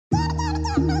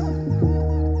What's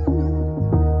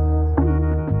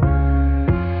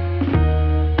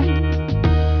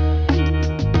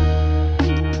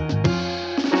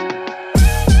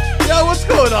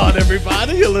going on,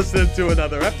 everybody? You're listening to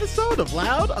another episode of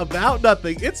Loud About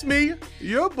Nothing. It's me,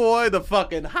 your boy, the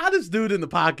fucking hottest dude in the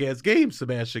podcast game,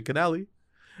 Sebastian Canelli.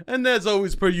 And as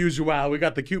always, per usual, we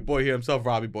got the cute boy here himself,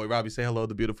 Robbie Boy. Robbie, say hello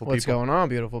to beautiful people. What's going on,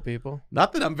 beautiful people?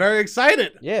 Nothing. I'm very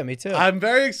excited. Yeah, me too. I'm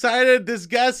very excited. This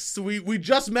guest, we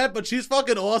just met, but she's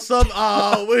fucking awesome.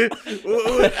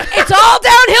 It's all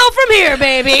downhill from here,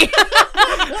 baby.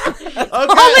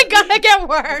 Only gonna get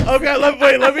worse. Okay, let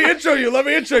me intro you.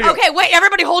 Okay, wait,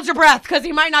 everybody hold your breath, because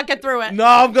you might not get through it. No,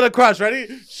 I'm gonna crush. Ready?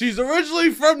 She's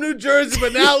originally from New Jersey,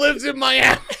 but now lives in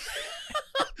Miami.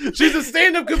 She's a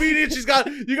stand-up comedian.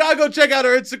 You gotta go check out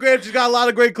her Instagram. She's got a lot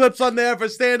of great clips on there for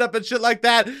stand-up and shit like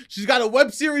that. She's got a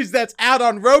web series that's out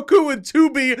on Roku and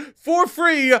Tubi for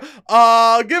free. Give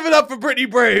it up for Brittany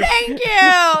Brave. Thank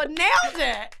you.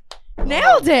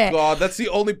 Nailed it. God, that's the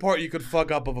only part you could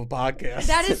fuck up of a podcast.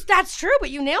 That's true, but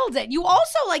you nailed it. You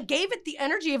also gave it the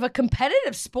energy of a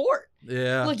competitive sport.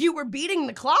 Yeah. Like you were beating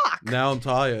the clock. Now I'm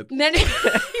tired. And then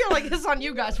you're like, this is on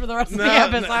you guys for the rest of the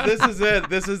episode. This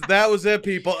is it. That was it,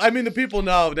 people. I mean, the people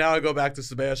know. Now I go back to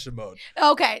Sebastian mode.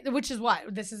 Okay, which is what?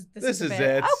 This is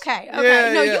it. Okay.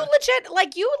 Yeah, no, yeah. you legit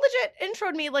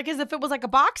introed me as if it was like a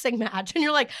boxing match, and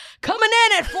you're like, coming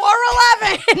in at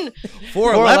 4'11".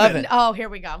 4'11". Oh, here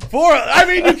we go. I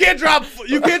mean, you can't drop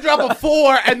a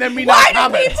 4 and then me Why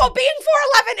not comment. do people being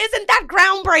 4'11" isn't that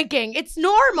groundbreaking? It's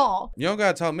normal. You don't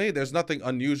gotta tell me. There's nothing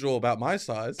unusual about my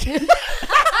size. Robbie,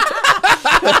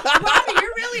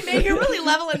 you're really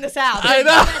leveling this out. I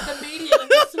know. The media in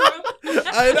this room.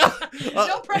 I know.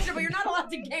 No pressure, but you're not allowed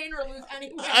to gain or lose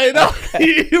any weight. I know.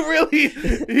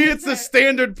 He's the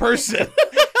standard person.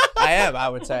 I am, I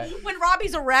would say. When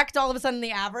Robbie's erect, all of a sudden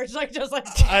the average, I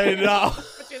know.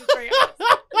 Between the three of us.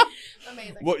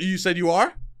 Amazing. What, you said you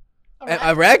are?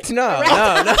 Erect? No.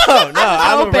 I'm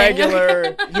Hoping. a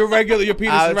regular. You're regular. Your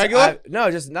penis is regular?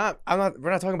 Just not.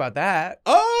 We're not talking about that.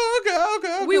 Oh,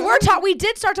 okay. We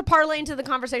did start to parlay into the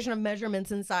conversation of measurements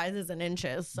and sizes and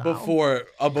inches. So. Before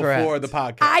the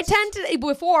podcast. I tend to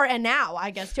before and now,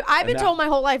 I guess too. I've been told my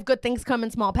whole life good things come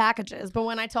in small packages, but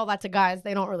when I tell that to guys,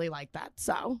 they don't really like that.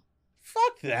 So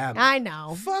fuck them. I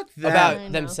know. Fuck them.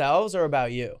 About themselves or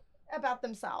about you? About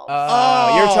themselves.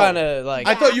 You're trying to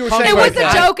I thought you were saying it was a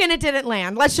joke and it didn't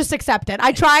land. Let's just accept it.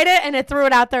 I tried it and it threw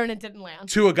it out there and it didn't land.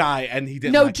 To a guy and he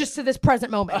didn't. No, like just to this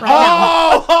present moment right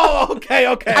now. Oh, okay.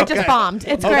 I just bombed.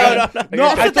 It's great.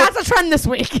 No, that's a trend this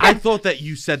week. I thought that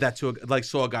you said that to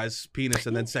saw a guy's penis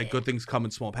and then said good things come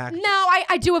in small packages. No,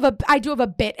 I do have a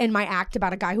bit in my act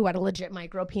about a guy who had a legit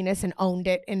micro penis and owned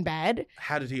it in bed.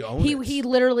 How did he own it? He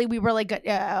literally, we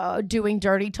were doing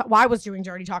dirty talk. Well, I was doing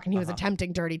dirty talk and he was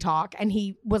attempting dirty talk, and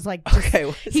he was like,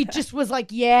 just was like,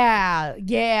 yeah,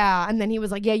 and then he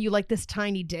was like, yeah, you like this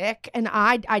tiny dick, and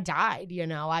I died, you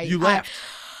left.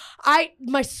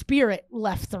 My spirit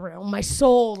left the room, my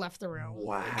soul left the room.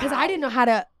 Wow. Because I didn't know how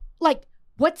to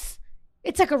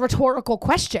it's like a rhetorical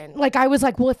question. I was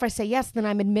like, well, if I say yes, then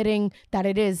I'm admitting that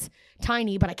it is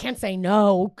tiny, but I can't say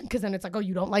no, because then it's like, oh,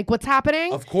 you don't like what's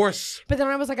happening? Of course. But then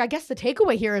I was like, I guess the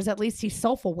takeaway here is at least he's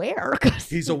self-aware.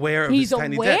 He's aware of his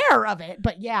tiny dick. He's aware of it,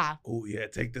 but yeah. Oh, yeah,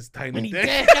 take this tiny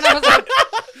dick. And I was like...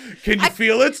 Can you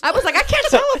feel it? I was like, I can't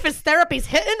tell if his therapy's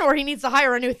hitting or he needs to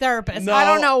hire a new therapist. No. I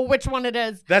don't know which one it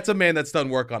is. That's a man that's done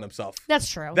work on himself. That's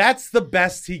true. That's the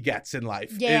best he gets in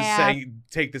life, is saying,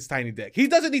 take this tiny dick. He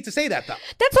doesn't need to say that, though.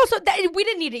 That's also, we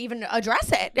didn't need to even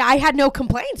address it. I had no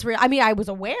complaints. I mean, I was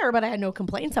aware, but I had no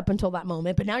complaints up until that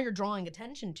moment. But now you're drawing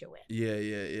attention to it.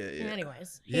 Yeah.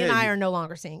 Anyways, he and I are no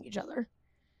longer seeing each other.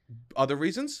 Other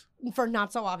reasons? For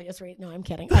not so obvious reasons. No, I'm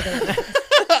kidding.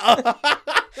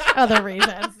 Other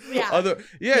reasons. Yeah.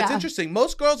 It's interesting.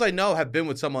 Most girls I know have been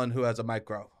with someone who has a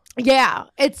micro. Yeah,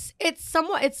 it's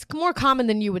more common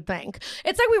than you would think.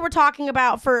 It's like we were talking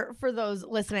about for those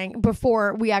listening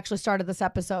before we actually started this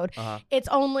episode. It's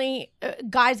only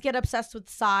guys get obsessed with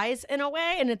size in a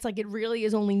way, and it's like it really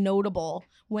is only notable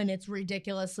when it's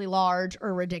ridiculously large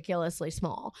or ridiculously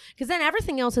small, because then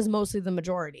everything else is mostly the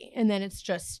majority, and then it's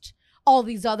just all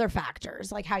these other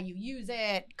factors like how you use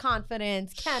it,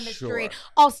 confidence, chemistry,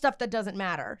 all stuff that doesn't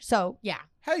matter. So yeah,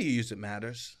 how you use it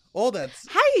matters. All that's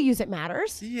how you use it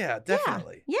matters. Yeah,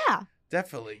 definitely. Yeah.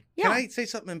 Definitely. Yeah. Can I say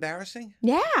something embarrassing?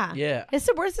 Yeah. Yeah. This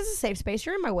is a safe space.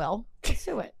 You're in my will. Let's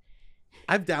do it.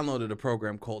 I've downloaded a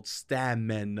program called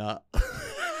StaMENa.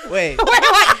 Wait.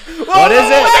 What is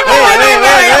it?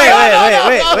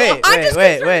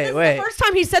 Wait. The first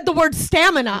time he said the word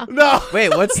stamina. No. Wait,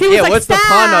 what's He was like, what's the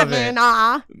pun of it?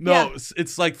 stamina. No, Yeah.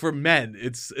 it's like for men.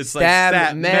 It's like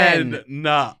StaMEna.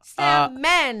 StaMEna.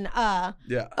 StaMEna.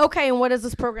 Yeah. Okay, and what does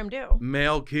this program do?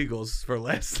 Male Kegels for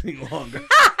lasting longer.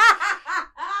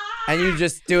 And you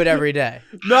just do it every day.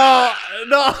 No.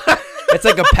 It's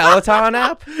like a Peloton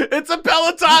app? It's a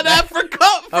Peloton app for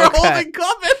holding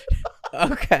coming.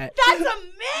 Okay. That's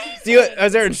amazing.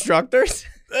 Is there instructors?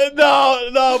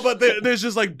 No, but there's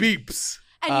just like beeps.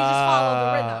 And you just follow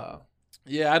the rhythm.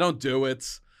 Yeah, I don't do it.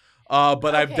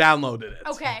 But I've downloaded it.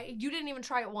 Okay, you didn't even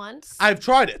try it once? I've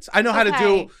tried it. I know how to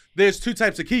Okay. do. There's two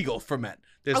types of Kegel for men.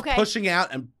 There's Okay. pushing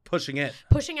out and pushing in.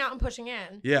 Pushing out and pushing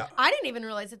in. Yeah. I didn't even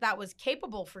realize that was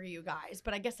capable for you guys,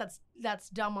 but I guess that's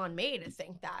dumb on me to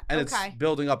think that. And okay. it's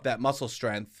building up that muscle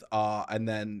strength, and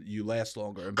then you last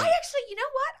longer. I actually, you know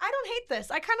what? I don't hate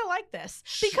this. I kind of like this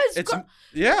because it's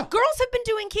yeah. girls have been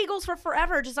doing Kegels for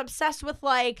forever, just obsessed with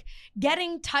like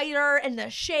getting tighter and the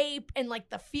shape and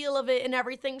like the feel of it and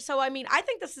everything. So I mean, I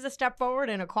think this is a step forward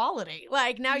in equality.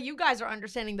 Like now you guys are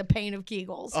understanding the pain of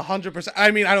Kegels. 100%. I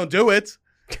mean, I don't do it.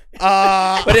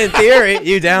 But in theory,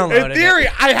 you download it. In theory,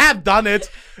 I have done it.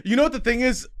 You know what the thing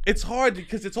is? It's hard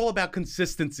because it's all about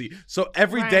consistency. So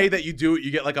every day that you do it,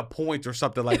 you get like a point or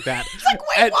something like that. It's like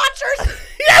Weight Watchers.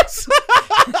 Yes.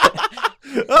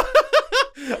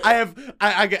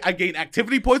 I gain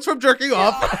activity points from jerking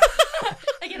off.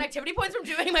 I get activity points from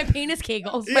doing my penis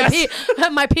Kegels. Yes.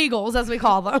 My Pegels, as we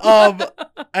call them.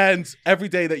 And every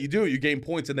day that you do it, you gain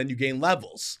points and then you gain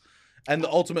levels. And the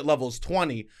ultimate level is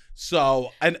 20.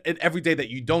 So, and every day that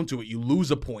you don't do it, you lose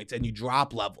a point and you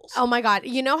drop levels. Oh my God.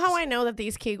 You know how I know that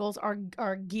these Kegels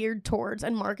are geared towards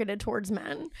and marketed towards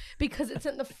men? Because it's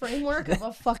in the framework of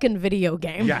a fucking video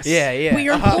game. Yes. Yeah. We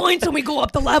earn points and we go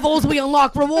up the levels. We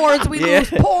unlock rewards. We lose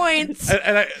points. Does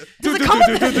it come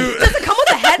with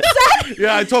a headset?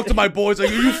 Yeah, I talk to my boys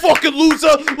like, you fucking loser.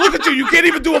 Look at you. You can't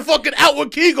even do a fucking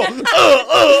outward Kegel.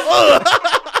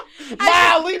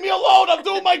 Wow, leave me alone. I'm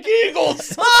doing my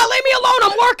Kegels. Oh, leave me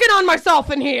alone. I'm working on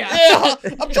myself in here. Yeah,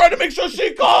 I'm trying to make sure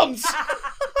she comes.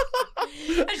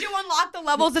 As you unlock the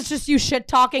levels, it's just you shit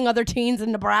talking other teens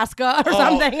in Nebraska or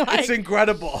something. Like, it's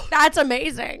incredible. That's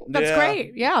amazing. That's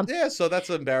great. Yeah. Yeah, so that's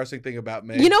an embarrassing thing about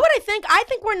me. You know what I think? I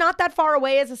think we're not that far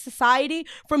away as a society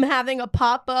from having a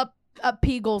pop-up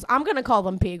Pegels. I'm going to call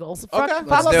them Pegels. Okay,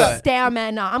 Fuck let's do it.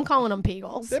 StaMEna. I'm calling them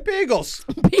Pegels. They're Pegels.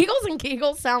 Pegels and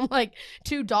Kegels sound like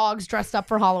two dogs dressed up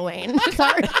for Halloween.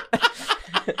 Sorry.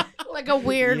 Like a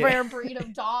weird rare breed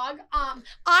of dog.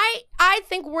 I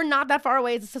think we're not that far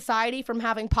away as a society from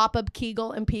having pop-up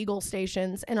Kegel and Pegel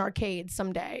stations in arcades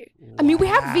someday. Wow. I mean, we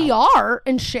have VR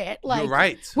and shit. Like, you're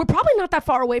right. We're probably not that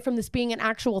far away from this being an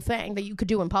actual thing that you could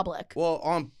do in public. Well,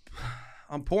 on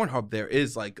Pornhub, there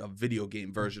is like a video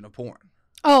game version of porn.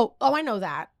 Oh, I know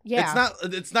that. Yeah.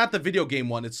 It's not the video game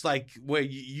one. It's like where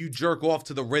you jerk off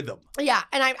to the rhythm. Yeah,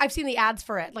 and I've seen the ads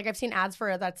for it. Like I've seen ads for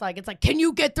it that's like, it's like, can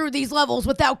you get through these levels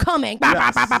without coming? Bah,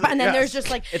 bah, bah, bah, bah. And then there's just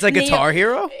like it's like Guitar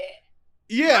Hero?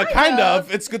 Yeah, kind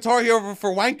of. It's Guitar Hero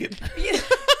for wanking.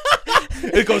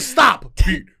 It goes stop.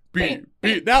 Beat.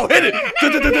 Now hit it.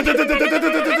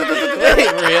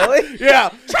 Wait, really? Yeah.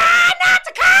 Try not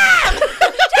to come.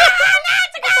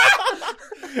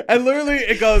 And literally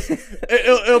it goes,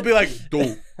 it'll be like,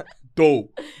 do.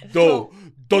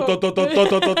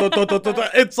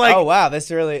 It's like, oh wow, this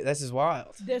is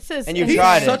wild. And you've he's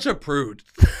tried such a prude.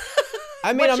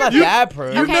 I mean, I'm not that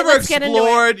prude. You've Okay, never let's get into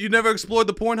it. you never explored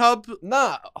the Pornhub?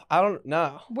 No, I don't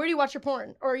know. Where do you watch your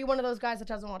porn? Or are you one of those guys that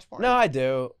doesn't watch porn? No, I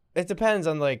do. It depends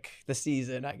on like the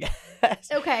season, I guess.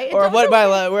 Okay. Or what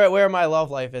where my love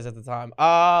life is at the time.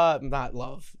 Not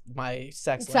love. My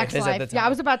sex life is at the time. Yeah, I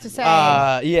was about to say.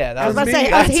 Yeah, I was about to say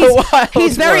that's a wild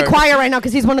he's very word. quiet right now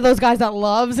because he's one of those guys that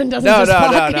loves and doesn't No.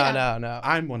 fuck.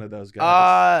 I'm one of those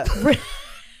guys.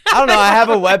 I don't know. I have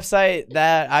a website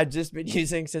that I've just been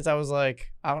using since I was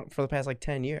like, for the past like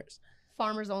 10 years.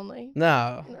 Farmers only.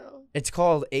 No. It's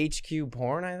called HQ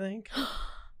Porn, I think.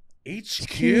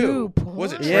 HQ.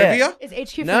 Was it Yeah. trivia? Is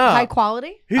HQ for high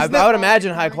quality? I would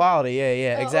imagine high quality.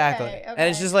 Yeah, Oh, exactly. okay. And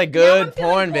it's just like Now good I'm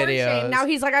feeling porn shame. videos. Now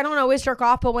he's like, I don't always jerk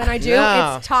off, but when I do,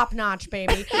 No. it's top notch,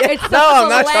 baby. It's the I'm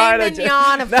not filet trying to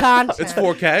mignon of content. It's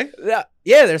 4K?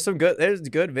 Yeah, there's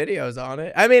good videos on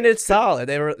it. I mean, it's solid.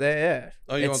 Yeah.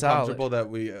 Are you it's uncomfortable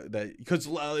solid. that because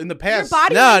in the Your past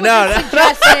body language is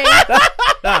suggesting.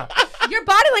 No. Your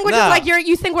body language is like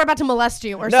you think we're about to molest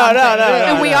you or No, something. no,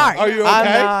 And we are. Are you okay? I'm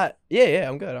not. Yeah,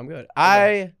 I'm good. I'm good.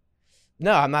 Okay.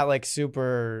 I'm not like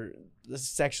super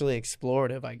sexually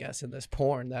explorative, I guess, in this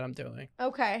porn that I'm doing.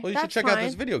 Okay. Well, you should check out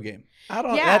this video game. I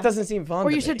don't. Yeah. That doesn't seem fun. Or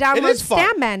to you me. should It download is fun.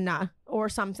 StaMEna or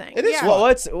something. It is yeah.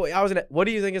 fun. What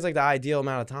do you think is like the ideal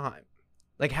amount of time?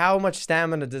 Like, how much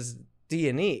stamina do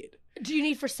you need? Do you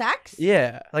need for sex?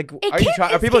 Yeah. Like, It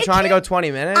are people it trying to go can't-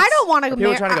 20 minutes? I don't want to Are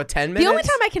people trying to go 10 minutes? The only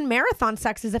time I can marathon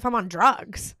sex is if I'm on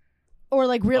drugs. Or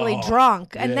like really Oh,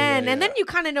 drunk. And yeah, then yeah, and then yeah. you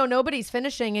kind of know nobody's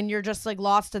finishing and you're just like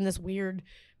lost in this weird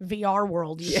VR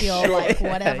world. You Yeah. feel like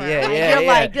whatever. Yeah, Like, yeah, you're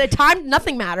yeah. like the time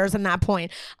nothing matters in that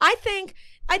point. I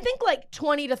think like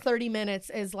 20 to 30 minutes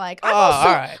is like I'm also all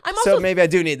right. I'm also So maybe I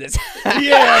do need this.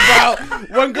 Yeah, bro.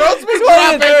 When girls be 20 to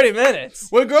dropping, 30 minutes.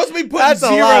 when girls be putting That's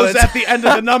a lot zeros of at the end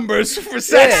of the numbers for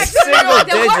sex. You're like,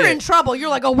 Single we're digit. in trouble. You're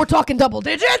like, oh, we're talking double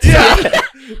digits. Yeah.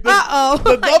 Uh-oh.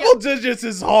 The double digits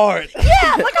is hard.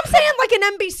 Yeah, like I'm saying like an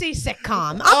NBC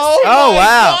sitcom. I'm Oh, Oh, my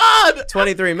wow. God.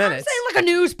 23 minutes. saying like a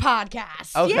news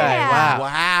podcast. Okay, Yeah. wow.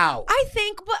 Wow. I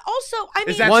think, but also, I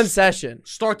mean, that One session.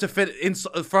 Start to fit in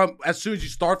from as soon as you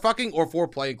start fucking or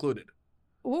foreplay included?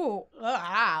 ooh,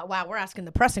 wow, we're asking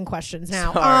the pressing questions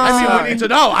now. Sorry. I mean, Sorry. we need to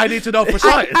know. I need to know for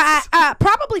science.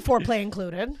 Probably foreplay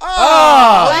included.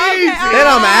 Oh, easy. then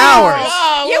I'm hours.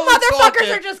 Oh, You what we motherfuckers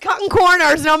talking? are just cutting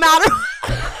corners no matter.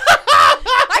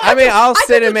 I mean, I'll I sit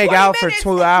could and do make 20 out for minutes.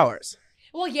 2 hours.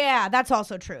 Well, yeah, that's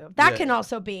also true. That Yeah. can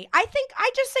also be. I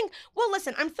just think, well,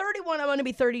 listen, I'm 31. I'm going to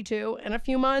be 32 in a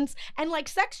few months. And like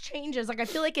sex changes. Like I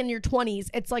feel like in your 20s,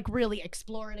 it's like really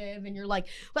explorative. And you're like,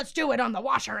 let's do it on the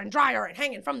washer and dryer and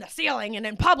hanging from the ceiling and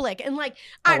in public. And like,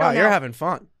 I Oh, wow, don't know. you're having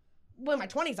fun. Well, in my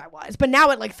 20s I was. But now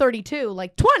at like 32,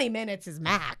 like 20 minutes is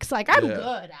max. Like I'm Yeah.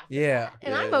 good after Yeah. that.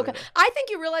 And Yeah, I'm yeah, okay. yeah. I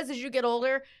think you realize as you get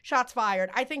older, shots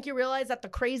fired. I think you realize that the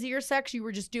crazier sex you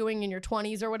were just doing in your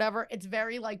 20s or whatever, it's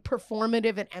very like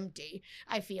performative and empty.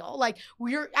 I feel like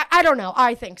I don't know.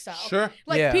 I think so. Sure.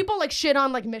 Like Yeah. people like shit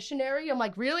on like missionary. I'm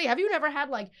like, really? Have you never had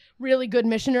like really good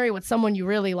missionary with someone you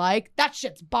really like? That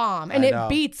shit's bomb. And I it know.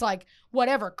 beats like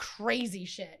whatever crazy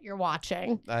shit you're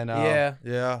watching. I know. Yeah.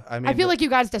 Yeah. I mean, I feel like you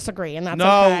guys disagree, and that's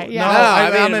no, okay. Yeah. no. I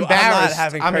mean, I'm I'm not embarrassed.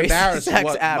 having I'm crazy embarrassed. sex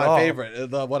What at my all.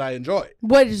 favorite, what I enjoy,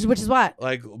 Which is what?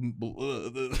 like. He's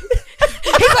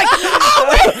like, oh,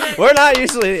 wait. We're not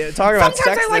usually talking about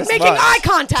Sometimes sex I like this making much. eye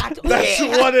contact. That's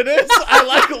Yeah. what it is. I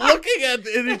like looking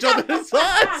in each other's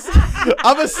eyes.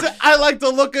 I like to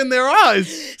look in their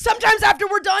eyes. Sometimes after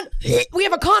we're done, we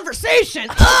have a conversation.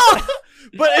 Oh,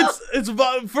 But it's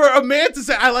for a man to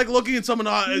say I like looking at someone.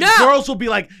 No. Girls will be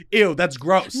like, "Ew, that's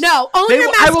gross." no, only They your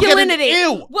will- I will get an masculinity.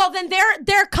 ew. Well, then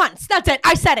they're cunts. That's it.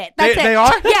 I said it. That's it. They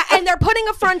are? Yeah, and they're putting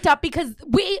a front up because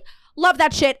we love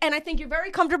that shit. And I think you're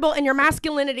very comfortable in your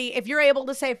masculinity if you're able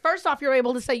to say, first off, you're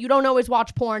able to say you don't always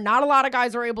watch porn. Not a lot of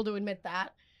guys are able to admit that.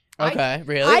 Okay,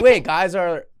 really? I Wait, think- guys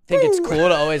think it's cool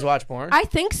to always watch porn? I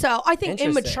think so. I think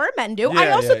Interesting. immature men do. I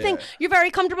Yeah, also yeah, think yeah. you're very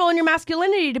comfortable in your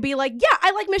masculinity to be like, yeah,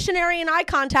 I like missionary and eye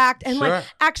contact and Sure. like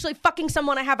actually fucking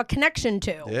someone I have a connection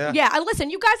to. Yeah. Yeah. And listen,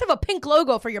 you guys have a pink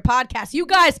logo for your podcast. You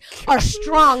guys are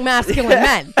strong masculine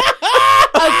men.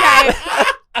 Okay.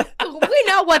 We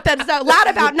know what that's loud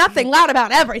about nothing, loud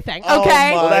about everything. Oh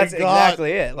Okay. well, my that's God.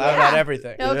 exactly it. Loud about Yeah.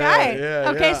 everything. Okay. Yeah,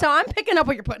 okay. yeah. So I'm picking up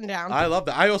what you're putting down. I love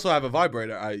that. I also have a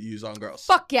vibrator I use on girls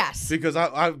Fuck yes. because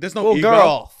I there's no Well, ego.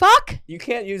 girl, Fuck. you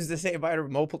can't use the same vibrator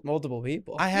with multiple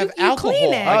people. I have You alcohol.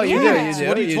 clean it. Oh, you Yeah. do. You do.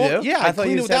 What are you you talking- do. Yeah, I thought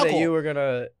clean you it with said that alcohol. you were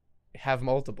gonna have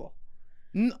multiple.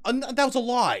 That was a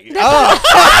lie. Oh,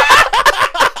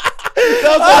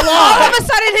 That was a All lie. of a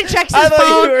sudden he checks I his thought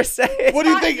phone. you were saying. What do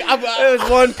you think? It was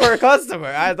one per customer.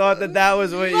 I thought that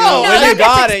was what you. No, when that you gets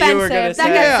got it, you were expensive.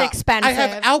 gonna That say. gets expensive. I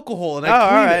have alcohol and Oh, I clean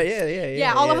all right. it. Yeah.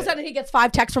 Yeah, all of a sudden he gets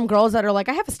 5 texts from girls that are like,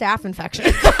 I have a staph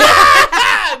infection.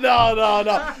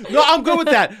 No, I'm good with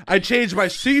that. I change my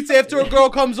sheets after a girl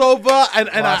comes over, and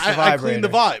Watch the I clean the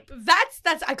vibe.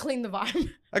 That's I clean the vibe.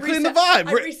 I clean Reset- the vibe.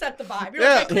 I reset the vibe. You're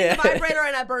Yeah. like, I clean Yeah. the vibrator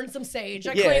and I burn some sage.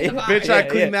 I Yeah, clean the yeah. vibe. Bitch, I Yeah,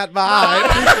 clean yeah. that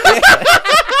vibe.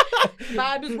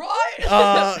 Vibe is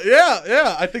right.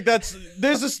 Yeah. I think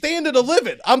there's a standard of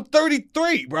living. I'm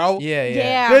 33, bro. Yeah.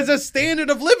 Yeah. There's a standard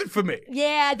of living for me.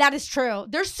 Yeah, that is true.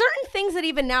 There's certain things that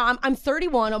even now, I'm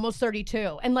 31, almost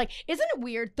 32. And like, isn't it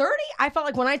weird? 30, I felt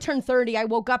like when I turned 30, I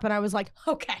woke up and I was like,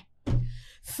 okay,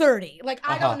 30. Like,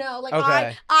 I don't know. Like,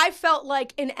 Okay. I felt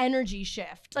like an energy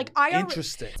shift. Like,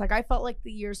 Interesting. It's like I felt like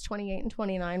the years 28 and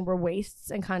 29 were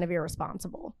wastes and kind of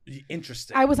irresponsible.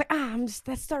 Interesting. I was like,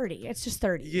 that's 30. It's just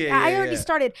 30. Yeah, I yeah, already yeah.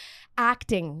 started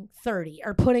acting 30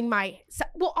 or putting my,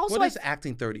 well, also, What does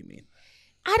acting 30 mean?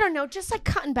 I don't know, just like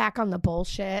cutting back on the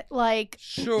bullshit. Like,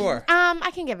 Sure.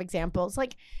 I can give examples.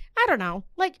 Like, I don't know,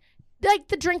 like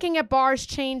the drinking at bars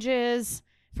changes.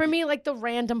 For me, like the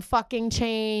random fucking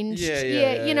change,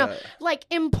 Yeah, you know, like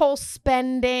impulse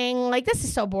spending. Like this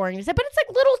is so boring to say, but it's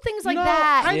like little things like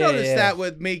that. I noticed that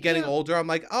with me getting older. I'm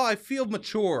like, oh, I feel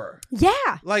mature. Yeah.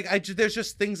 Like there's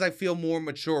just things I feel more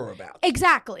mature about.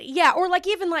 Exactly. Yeah. Or like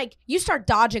even like you start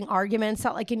dodging arguments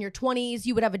that like in your 20s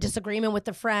you would have a disagreement with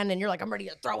a friend and you're like, I'm ready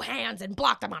to throw hands and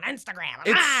block them on Instagram.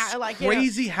 It's like,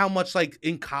 crazy how much like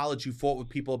in college you fought with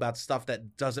people about stuff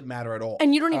that doesn't matter at all.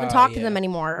 And you don't even talk to them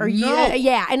anymore. Or No.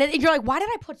 Yeah. And you're like, why did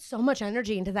I put so much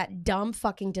energy into that dumb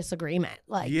fucking disagreement?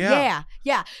 Like, yeah.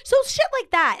 So shit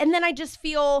like that. And then I just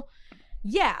feel,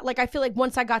 like I feel like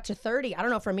once I got to 30, I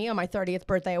don't know, for me on my 30th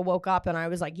birthday, I woke up and I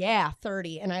was like,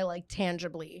 30. And I like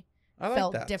tangibly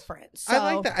felt different. So,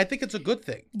 I like that. I think it's a good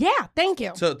thing. Yeah, thank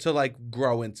you. To like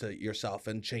grow into yourself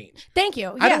and change. Thank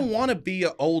you. Yeah. I don't want to be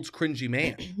an old cringy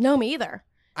man. No, me either.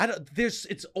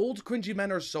 It's old cringy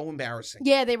men are so embarrassing.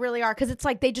 Yeah, they really are, because it's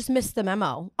like they just missed the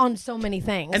memo on so many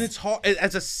things. And it's hard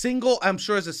as a single. I'm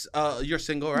sure you're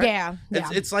single, right? Yeah.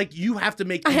 It's like you have to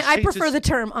make. I prefer the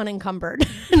term unencumbered.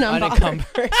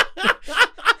 Unencumbered.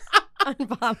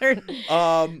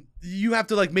 Unbothered. You have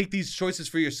to like make these choices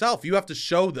for yourself. You have to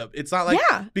show them. It's not like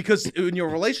because in your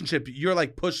relationship you're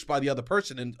like pushed by the other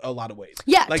person in a lot of ways.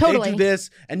 Yeah, like totally. they do this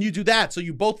and you do that, so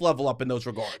you both level up in those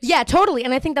regards. Yeah, totally.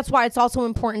 And I think that's why it's also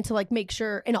important to like make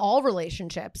sure in all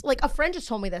relationships. Like a friend just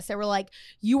told me this. They were like,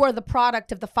 you are the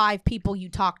product of the 5 people you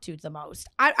talk to the most.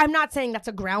 I'm not saying that's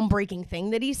a groundbreaking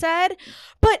thing that he said,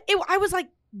 but I was like,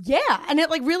 yeah. And it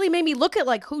like really made me look at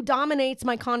like who dominates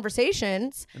my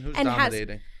conversations. And who's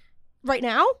dominating? Right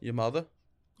now? Your mother?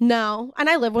 No. And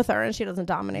I live with her and she doesn't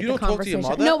dominate the conversation.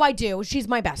 Talk to your mother? No, I do. She's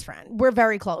my best friend. We're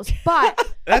very close. But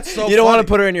that's so you don't want to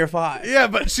put her in your 5. Yeah,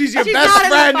 but she's your best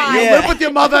friend. You live with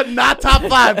your mother, not top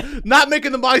 5. Not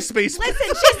making the MySpace. Listen,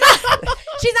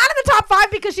 she's not in the top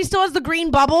 5 because she still has the green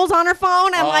bubbles on her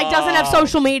phone and like doesn't have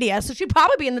social media. So she'd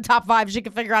probably be in the top 5 if she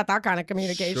could figure out that kind of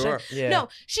communication. Sure. Yeah. No,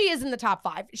 she is in the top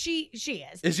 5. She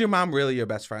is. Is your mom really your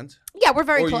best friend? Yeah, we're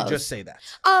very close. Or you just say that?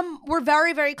 We're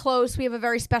very, very close. We have a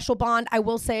very special bond. I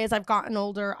will say, as I've gotten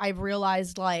older, I've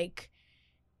realized like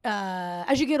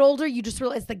as you get older, you just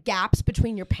realize the gaps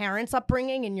between your parents'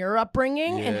 upbringing and your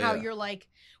upbringing, and how you're like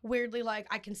weirdly like,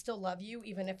 I can still love you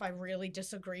even if I really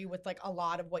disagree with like a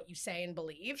lot of what you say and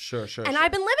believe. Sure. And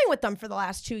I've been living with them for the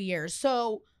last 2 years,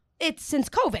 so it's since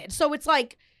COVID. So it's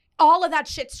like all of that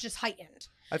shit's just heightened.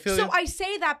 I feel so I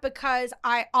say that because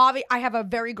I have a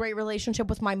very great relationship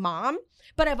with my mom,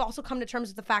 but I've also come to terms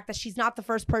with the fact that she's not the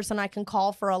first person I can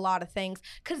call for a lot of things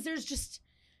because there's just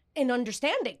an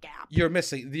understanding gap. You're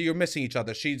missing each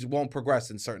other. She won't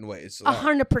progress in certain ways.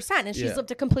 100%. And she's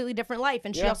lived a completely different life.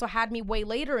 And she also had me way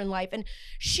later in life. And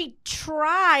she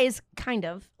tries kind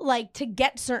of like to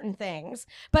get certain things.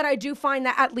 But I do find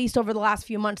that at least over the last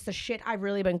few months, the shit I've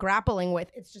really been grappling with,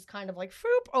 it's just kind of like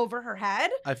foop over her head.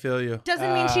 I feel you.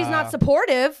 Doesn't mean she's not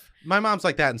supportive. My mom's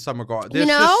like that in some regard. There's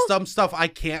just some stuff I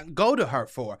can't go to her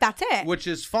for. That's it. Which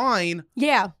is fine.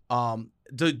 Yeah.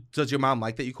 Does your mom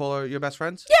like that you call her your best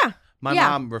friends? Yeah. My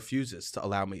mom refuses to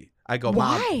allow me. I go,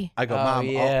 Mom. Why? I go, Mom.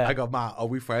 Yeah. I go, Mom, are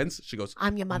we friends? She goes,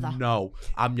 I'm your mother. No,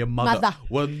 I'm your mother.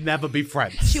 We'll never be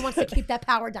friends. She wants to keep that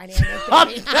power dynamic.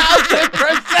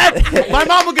 1,000%. My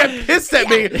mom will get pissed at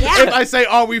me if I say,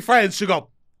 are we friends? She'll go,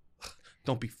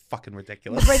 don't be fucking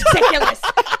ridiculous. Ridiculous.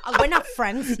 We're not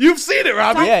friends. You've seen it,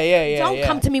 Robbie. Don't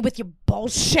come to me with your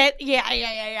bullshit.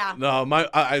 Yeah. No,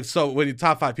 so when you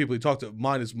top 5 people you talk to,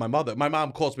 mine is my mother. My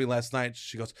mom calls me last night.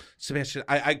 She goes, Sebastian,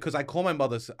 because I call my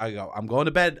mother. I go, I'm going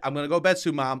to bed. I'm going to go to bed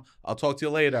soon, Mom. I'll talk to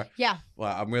you later. Yeah.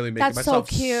 Well, I'm really making That's myself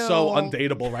so cute. so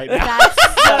undateable right now. That's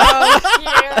so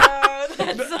cute.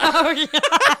 That's so cute.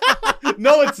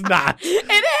 No, it's not. It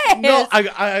is. No,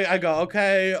 I go,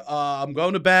 okay, I'm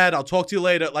going to bed. I'll talk to you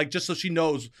later. Like, just so she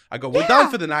knows. I go, we're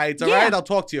done for the night. All right, I'll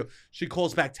talk to you. She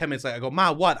calls back 10 minutes later. I go,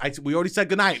 Ma, what? We already said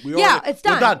goodnight. It's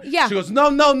done. We're done. Yeah. She goes, no.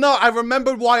 I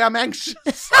remembered why I'm anxious.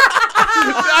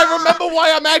 I remember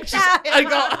why I'm anxious.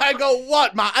 I go,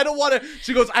 what, Ma? I don't want to.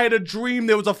 She goes, I had a dream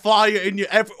there was a fire in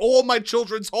all my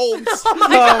children's homes. Oh my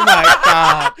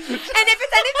God. And if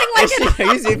it's anything like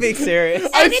Are you being serious?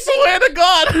 I swear to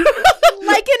God.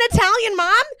 Like an Italian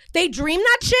mom, they dream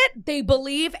that shit. They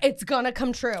believe it's gonna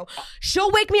come true.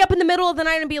 She'll wake me up in the middle of the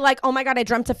night and be like, "Oh my God, I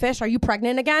dreamt a fish. Are you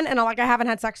pregnant again?" And I'm like, "I haven't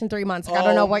had sex in 3 months. Like, I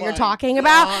don't know what you're talking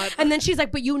about." And then she's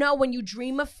like, "But you know, when you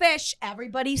dream of fish,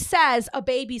 everybody says a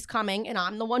baby's coming, and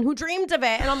I'm the one who dreamed of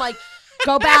it." And I'm like,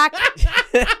 Go back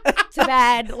to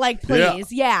bed, like,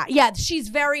 please. Yeah.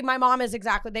 My mom is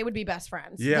exactly. They would be best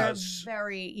friends. Yeah. They're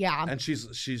very. Yeah. And she's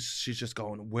just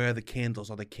going, where are the candles?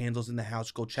 Are the candles in the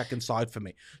house? Go check inside for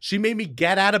me. She made me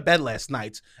get out of bed last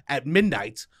night at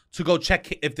midnight to go check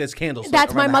if there's candles.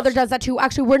 That's my mother house. does that too.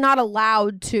 Actually, we're not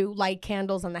allowed to light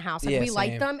candles in the house. Like, Yeah, we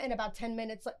light same. them in about 10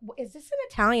 minutes. Like, is this an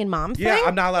Italian mom thing? Yeah,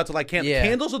 I'm not allowed to light candles. Yeah.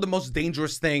 Candles are the most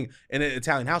dangerous thing in an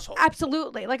Italian household.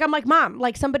 Absolutely. Like, I'm like, Mom,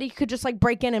 like somebody could just like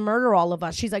break in and murder all of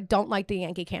us. She's like, don't light the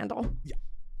Yankee candle. Yeah.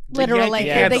 Literally, Yankee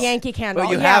the candle. Yankee candle.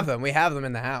 But you have them. We have them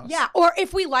in the house. Yeah, or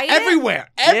if we light Everywhere.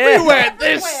 Everywhere.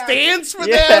 There's stands for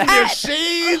Yeah. them. it, There's a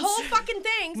shades. whole fucking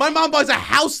thing. My mom buys a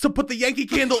house to put the Yankee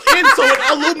candle in so it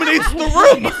illuminates the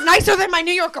room. It's nicer than my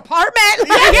New York apartment.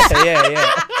 Yeah.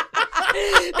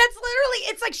 That's literally,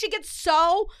 it's like she gets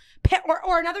so,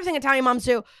 or another thing Italian moms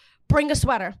do, bring a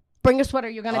sweater. Bring a sweater.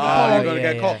 You're going to be cold. You're going to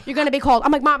get cold. You're going to be cold.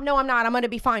 I'm like, Mom, no, I'm not. I'm going to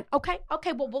be fine. Okay,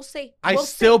 well, we'll see. I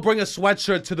still bring a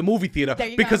sweatshirt to the movie theater There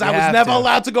you because go. I You was have never to.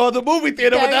 allowed to go to the movie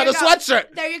theater There without you a go.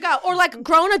 sweatshirt. There you go. Or like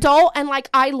grown adult and like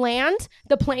I land,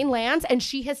 the plane lands and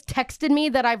she has texted me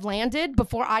that I've landed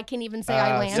before I can even say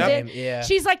I landed. Same, yeah.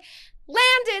 She's like,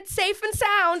 landed safe and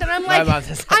sound. And I'm My like, mom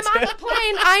does that I'm too. on the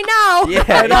plane. I know. Yeah,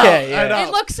 I know, yeah. I know.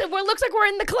 It looks like we're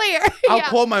in the clear. I'll Yeah.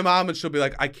 call my mom and she'll be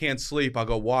like, I can't sleep. I'll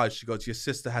go, why? She goes, your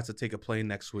sister has to take a plane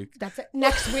next week. That's it.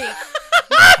 Next week.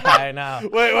 I know.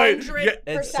 Wait. 100%.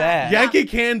 It's sad. Yankee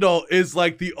Candle is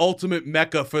like the ultimate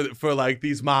mecca for like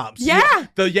these moms. Yeah.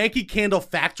 The Yankee Candle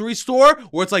factory store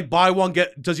where it's like buy one,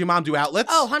 get. Does your mom do outlets?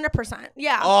 Oh, 100%.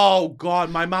 Yeah. Oh, God.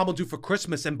 My mom will do for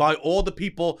Christmas and buy all the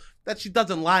people that she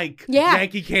doesn't like Yeah.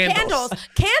 Yankee candles.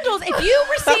 Candles. If you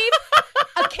receive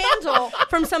a candle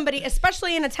from somebody,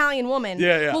 especially an Italian woman.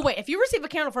 Yeah. Well, wait, if you receive a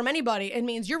candle from anybody, it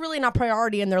means you're really not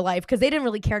priority in their life because they didn't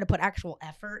really care to put actual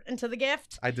effort into the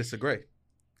gift. I disagree.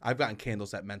 I've gotten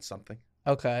candles that meant something.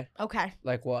 Okay. Okay.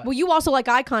 Like what? Well, you also like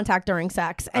eye contact during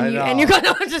sex, I and know. you're going.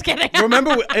 No, I'm just kidding.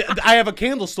 Remember, I have a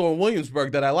candle store in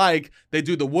Williamsburg that I like. They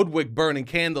do the woodwick burning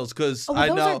candles because Oh, I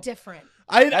those know. are different.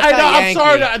 I That's know. not I'm Yankee.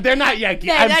 sorry. They're not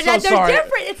Yankee. I'm so they're sorry.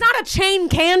 different. It's not a chain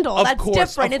candle. Of That's course,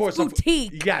 different. of course, It's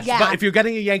boutique. Yes, Yeah. but if you're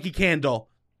getting a Yankee candle,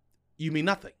 you mean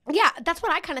nothing. Yeah, that's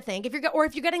what I kind of think. If you're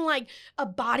getting like a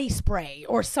body spray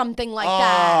or something like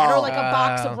that, or like a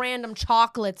box of random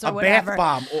chocolates or A whatever.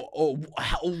 bath bomb, or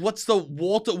what's the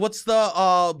Walter? What's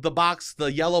the box?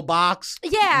 The yellow box?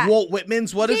 Yeah. Walt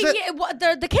Whitman's. What is it?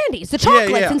 Yeah, the candies, the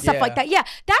chocolates yeah. and stuff Yeah. like that. Yeah,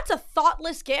 that's a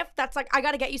thoughtless gift. That's like, I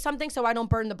got to get you something so I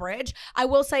don't burn the bridge. I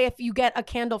will say if you get a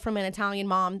candle from an Italian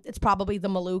mom, it's probably the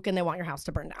Malouk and they want your house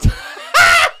to burn down.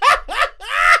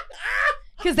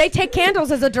 Because they take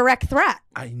candles as a direct threat.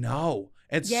 I know.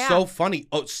 It's Yeah. so funny.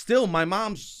 Oh, still, my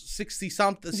mom's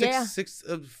 60-something, Yeah.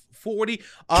 40.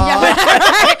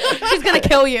 She's going to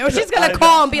kill you. She's going to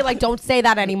call and be like, don't say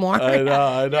that anymore. I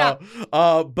know.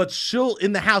 Yeah. But she'll,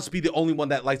 in the house, be the only one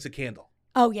that lights a candle.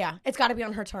 Oh, yeah. It's got to be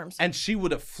on her terms. And she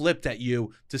would have flipped at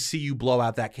you to see you blow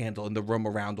out that candle in the room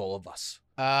around all of us.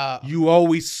 You You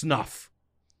always snuff.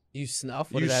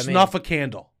 snuff? What You does that snuff mean? a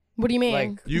candle. What do you mean?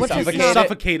 Like, You What's a suffocate snuff?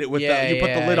 suffocate it with Yeah, you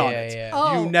put the yeah, lid on yeah, it. yeah.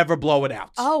 Oh. You never blow it out.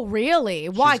 Oh, really?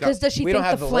 Why? She's got- Because does she We think don't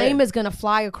have the the flame lid. is going to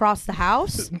fly across the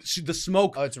house? The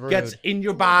smoke Oh, it's rude. gets in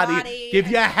your body, body. give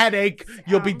you a headache.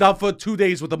 You'll be done for 2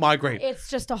 days with a migraine. It's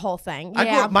just a whole thing. I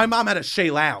grew Yeah. up, my mom had a Shea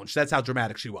lounge. That's how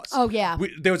dramatic she was. Oh, yeah.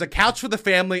 There was a couch for the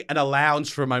family and a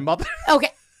lounge for my mother.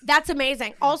 Okay. That's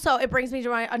amazing. Also, it brings me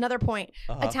to another point.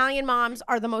 Uh-huh. Italian moms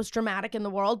are the most dramatic in the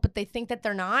world, but they think that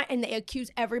they're not, and they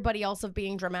accuse everybody else of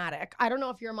being dramatic. I don't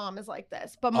know if your mom is like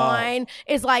this, but mine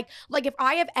is like if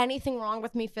I have anything wrong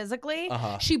with me physically,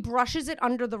 she brushes it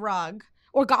under the rug.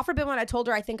 Or God forbid when I told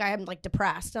her I think I am like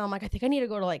depressed. And I'm like, I think I need to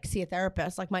go to like see a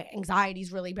therapist. Like my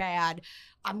anxiety's really bad.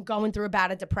 I'm going through a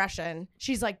bout of depression.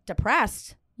 She's like,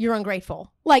 depressed? You're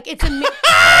ungrateful. Like it's a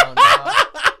Oh, no.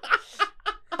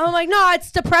 I'm like, no,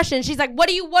 it's depression. She's like, what?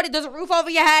 There's a roof over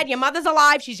your head. Your mother's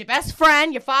alive. She's your best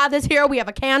friend. Your father's here. We have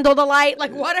a candle to light.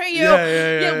 Like, what are you?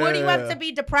 What do you have to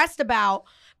be depressed about?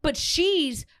 But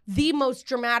she's the most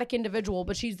dramatic individual.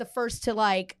 But she's the first to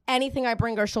like anything I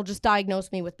bring her, she'll just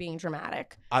diagnose me with being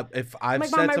dramatic. If I'm I've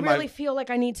like, Mom, said I to really my, feel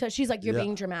like I need to. She's like, you're Yeah.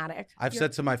 being dramatic. I've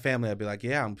said to my family, I'd be like,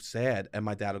 yeah, I'm sad, and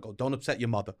my dad will go, don't upset your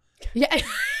mother. Yeah.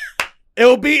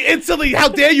 It'll be instantly, how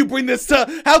dare you bring this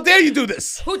to? How dare you do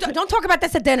this? Don't talk about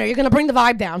this at dinner. You're gonna bring the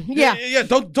vibe down. Yeah. Yeah.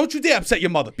 Don't you dare upset your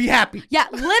mother. Be happy. Yeah.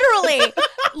 Literally.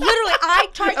 I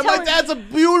tried And telling. my dad's a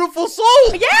beautiful soul.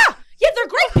 Yeah, they're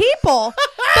great people,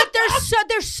 but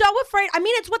they're so afraid. I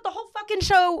mean, it's what the whole fucking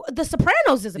show, The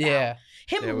Sopranos, is about. Yeah.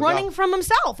 Him There we running go. from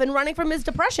himself and running from his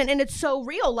depression, and it's so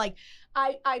real. Like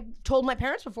I told my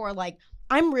parents before, like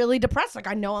I'm really depressed. Like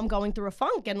I know I'm going through a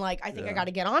funk, and like I think I got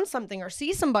to get on something or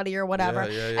see somebody or whatever.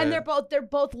 And they're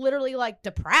both literally like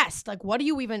depressed. Like what do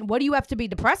you have to be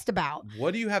depressed about?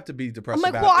 What do you have to be depressed I'm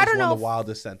like, about? well, I don't know. One of the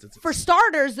wildest sentences. For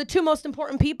starters, the two most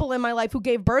important people in my life who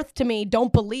gave birth to me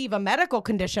don't believe a medical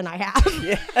condition I have.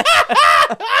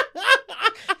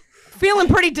 Feeling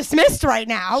pretty dismissed right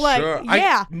now. Like, sure.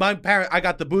 yeah. I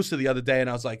got the booster the other day, and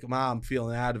I was like, Mom, I'm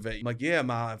feeling out of it. I'm like, yeah,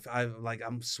 Mom,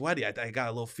 I'm sweaty. I got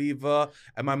a little fever.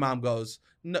 And my mom goes,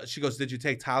 no. She goes, did you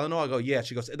take Tylenol? I go, yeah.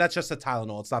 She goes, that's just a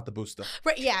Tylenol. It's not the booster.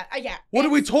 Right, yeah. What are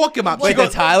we talking about? Wait, the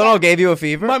Tylenol gave you a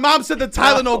fever? My mom said the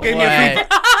Tylenol gave me a fever.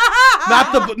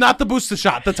 Not the booster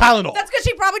shot, the Tylenol. That's because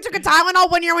she probably took a Tylenol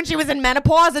one year when she was in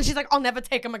menopause, and she's like, I'll never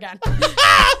take them again.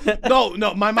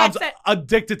 No, my mom's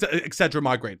addicted to Excedrin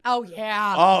migraine. Oh,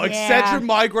 yeah. Oh, Excedrin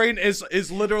migraine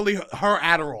is literally her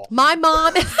Adderall. My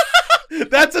mom...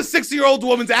 That's a 60-year-old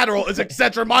woman's Adderall is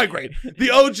Excedrin migraine.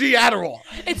 The OG Adderall.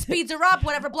 It speeds her up.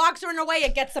 Whatever blocks her in her way,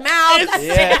 it gets them out.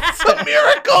 It's a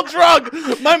miracle drug.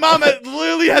 My mom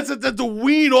literally hesitated to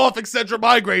wean off Excedrin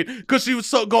migraine because she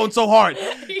was going so hard.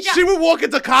 Yeah. She would walk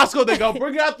into Costco. They go,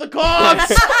 bring out the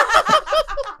cogs.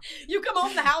 You come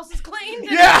home, the house is clean.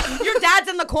 Yeah. Your dad's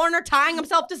in the corner tying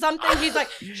himself to something. He's like,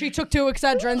 she took 2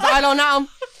 Excedrins. I don't know.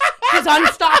 She's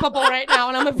unstoppable right now,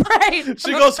 and I'm afraid.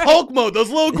 She goes Hulk mode, those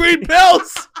little green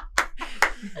pills.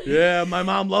 Yeah, my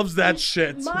mom loves that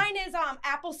shit. Mine is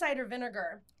apple cider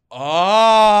vinegar.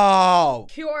 Oh.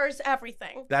 Cures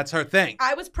everything. That's her thing.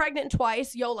 I was pregnant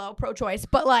twice, YOLO, pro-choice,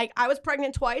 but like I was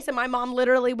pregnant twice, and my mom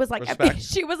literally was like, respect.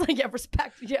 She was like, yeah,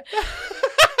 respect, yeah.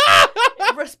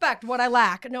 Respect what I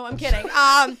lack. No, I'm kidding.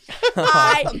 No.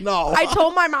 I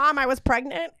told my mom I was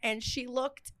pregnant, and she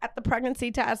looked at the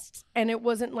pregnancy tests, and it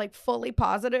wasn't like fully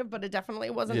positive, but it definitely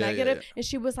wasn't negative. Yeah. And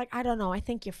she was like, I don't know, I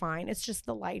think you're fine. It's just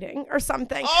the lighting or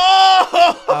something.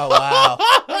 Oh wow.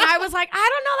 And I was like, I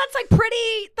don't know,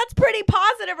 that's pretty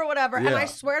positive or whatever. Yeah. And I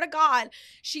swear to God,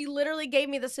 she literally gave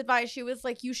me this advice. She was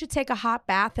like, you should take a hot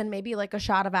bath and maybe like a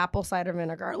shot of apple cider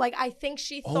vinegar. Like I think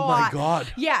she thought, oh my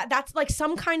God. Yeah, that's like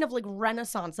some kind of like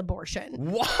Renaissance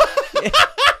abortion. What?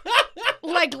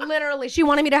 Like literally, she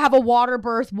wanted me to have a water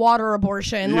birth, water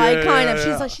abortion. She's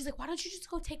like, why don't you just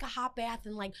go take a hot bath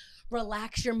and like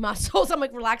relax your muscles? I'm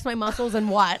like, relax my muscles and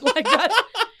what? Like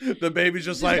the baby's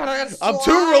just like, I'm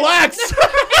too relaxed.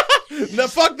 No,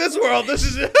 fuck this world. This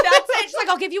is it. That's it. She's like,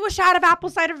 I'll give you a shot of apple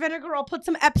cider vinegar. I'll put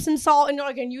some Epsom salt. And you're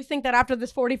like, and you think that after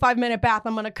this 45-minute bath,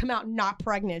 I'm going to come out not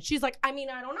pregnant. She's like, I mean,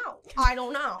 I don't know.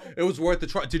 It was worth the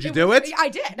try. Did you do it? I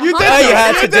did. You did. You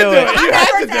had to do it.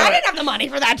 I didn't have the money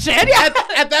for that shit. Yeah.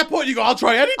 At that point, you go, I'll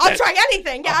try anything. I'll try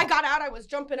anything. Yeah, I got out. I was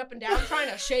jumping up and down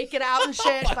trying to shake it out and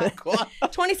shit. But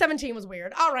 2017 was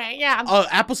weird. All right, yeah.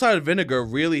 Apple cider vinegar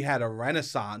really had a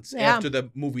renaissance after the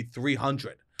movie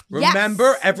 300.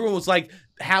 Remember, everyone was like,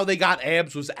 how they got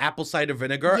abs was apple cider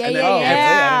vinegar. Yeah, and then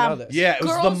I didn't know this. Yeah, it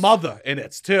was the mother in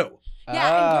it too.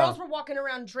 Yeah, and girls were walking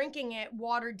around drinking it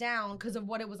watered down because of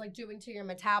what it was like doing to your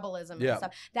metabolism and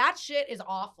stuff. That shit is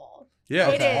awful.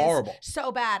 Yeah, it's horrible.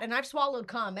 So bad. And I've swallowed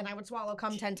cum, and I would swallow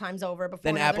cum 10 times over before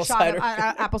then another shot of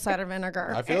apple cider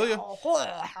vinegar. I feel you.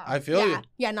 I feel you.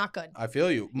 Yeah, not good. I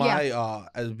feel you.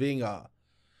 As being a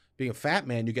fat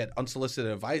man, you get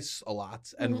unsolicited advice a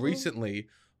lot. And recently,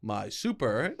 my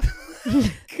super,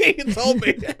 he told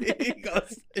me, he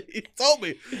goes, hey,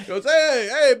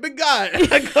 big guy.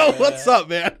 I go, what's up,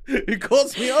 man? He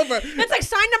calls me over. It's like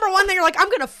sign number 1 that you're like, I'm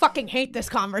going to fucking hate this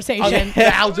conversation.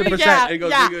 1,000%. He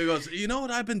goes, you know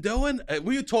what I've been doing?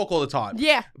 We talk all the time.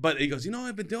 Yeah. But he goes, you know what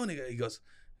I've been doing? He goes,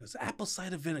 apple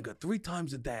cider vinegar 3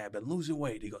 times a day. I've been losing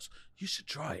weight. He goes, you should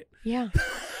try it. Yeah.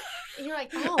 And you're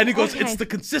like, oh, and he goes, it's the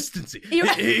consistency.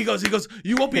 He goes,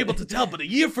 you won't be able to tell, but a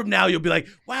year from now, you'll be like,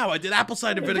 wow, I did apple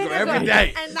cider vinegar every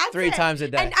day. And that's 3 times a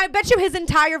day. And I bet you his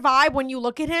entire vibe when you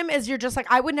look at him is you're just like,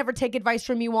 I would never take advice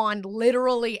from you on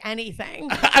literally anything.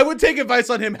 I would take advice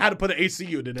on him how to put an AC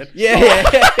unit in. Yeah.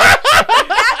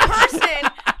 That person.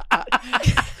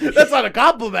 That's not a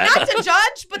compliment. Not to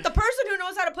judge, but the person who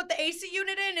knows how to put the AC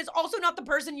unit in is also not the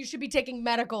person you should be taking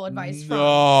medical advice from.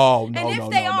 No. And if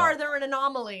they are, they're an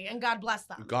anomaly, and God bless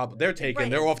them. God, they're taken.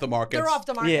 Right. They're off the market. They're off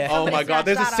the market. Yeah. Oh my God,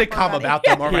 there's a sitcom about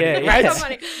them already. Right? So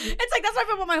funny. It's like, that's why I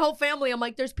feel about my whole family. I'm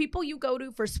like, there's people you go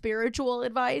to for spiritual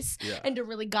advice and to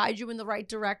really guide you in the right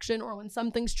direction, or when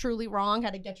something's truly wrong,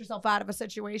 how to get yourself out of a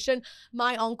situation.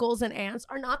 My uncles and aunts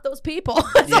are not those people.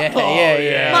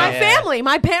 My family,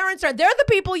 my parents they're the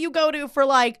people you go to for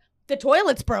like the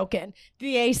toilet's broken,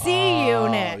 the AC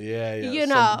unit. Yeah. You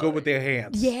So know, good with their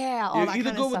hands. Yeah, all You're that either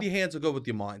kind good of with stuff. your hands or good with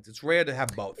your minds. It's rare to have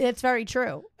both. It's very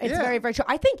true. It's Yeah. very, very true.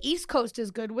 I think East Coast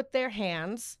is good with their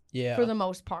hands Yeah. for the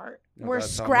most part. You We're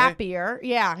gotta tell me. scrappier.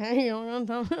 Yeah.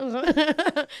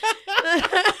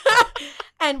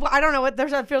 And I don't know what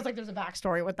it feels like there's a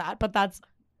backstory with that, but that's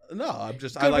No, I'm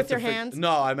just. Good I like with your to hands? No,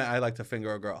 I like to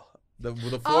finger a girl. The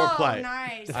foreplay. Oh,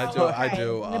 nice. I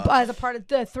do. As a part of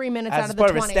the 3 minutes out As of the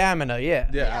part 20. of a StaMEna, yeah.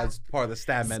 Yeah, as part of the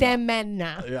StaMEna.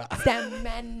 StaMEna. Yeah.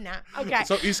 StaMEna. Okay.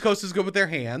 So East Coast is good with their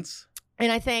hands.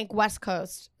 And I think West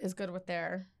Coast is good with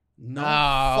their. No,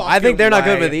 I think they're not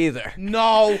good with either.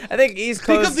 No. I think East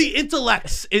Think Coast. of the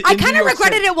intellects. I kind of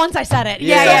regretted it once I said it.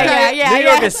 Yeah. New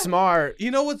York is smart. You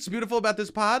know what's beautiful about this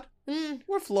pod? Mm.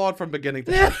 We're flawed from beginning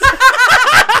to end.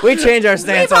 We change our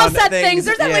stance We've all on said things. things.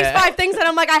 There's at least 5 things that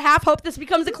I'm like, I half hope this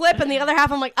becomes a clip, and the other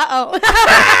half I'm like, uh-oh.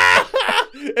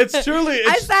 It's truly.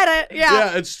 I said it.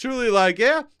 Yeah. It's truly like,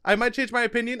 I might change my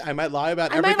opinion. I might lie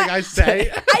about I might everything lie. I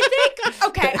say. I think,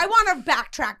 okay, I want to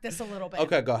backtrack this a little bit.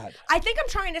 Okay, go ahead. I think I'm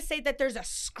trying to say that there's a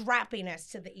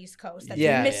scrappiness to the East Coast that's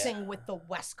Yeah, missing with the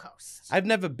West Coast. I've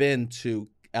never been to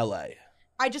LA.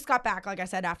 I just got back, like I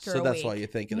said, after a So that's week. why you're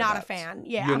thinking Not about a fan.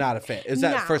 Yeah. You're not a fan. Is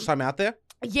that No. first time out there?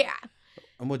 Yeah.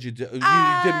 And what'd you do? You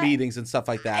did meetings and stuff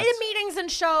like that. I did meetings and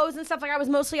shows and stuff. Like I was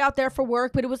mostly out there for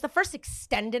work, but it was the first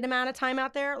extended amount of time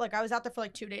out there. Like I was out there for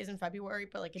like 2 days in February,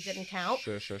 but like it didn't count.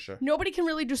 Sure. Nobody can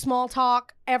really do small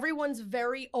talk. Everyone's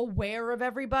very aware of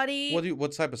everybody.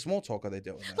 What type of small talk are they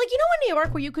doing there? Like, you know, in New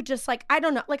York where you could just like, I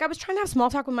don't know, like I was trying to have small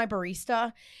talk with my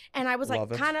barista and I was like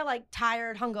Love it. kind of like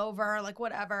tired, hungover, like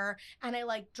whatever. And I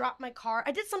like dropped my card.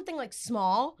 I did something like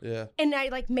small Yeah. and I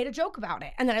like made a joke about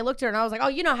it. And then I looked at her and I was like, oh,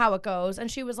 you know how it goes.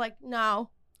 And she was like, no.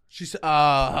 She said,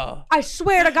 Oh. I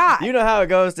swear to God. You know how it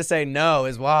goes to say no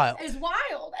is wild. It's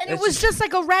wild. And It's it was just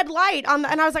like a red light on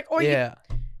the, and I was like, Yeah.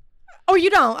 you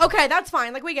don't. Okay, that's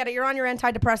fine. Like we get it. You're on your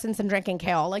antidepressants and drinking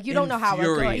kale. Like you don't know how it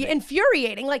goes. Infuriating.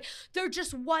 Infuriating. Like there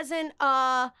just wasn't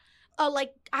a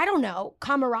like, I don't know,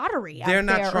 camaraderie. they're out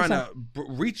there not or trying something. to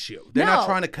reach you. They're not No.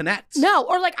 trying to connect. No,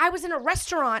 or like I was in a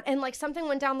restaurant and like something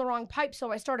went down the wrong pipe,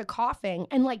 so I started coughing,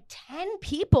 and like 10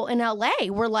 people in LA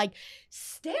were like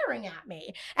staring at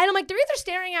me. And I'm like, they're either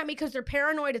staring at me because they're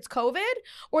paranoid it's COVID,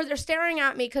 or they're staring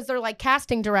at me because they're like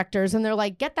casting directors and they're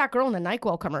like, get that girl in the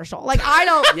NyQuil commercial. Like I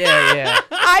don't Yeah.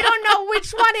 I don't know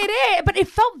which one it is, but it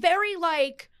felt very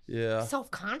like Yeah.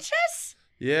 self-conscious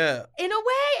Yeah. in a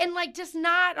way, and like just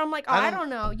not. I'm like, oh, I don't- don't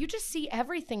know. You just see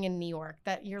everything in New York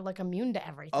that you're like immune to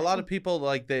everything. A lot of people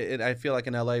I feel like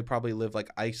in LA probably live like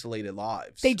isolated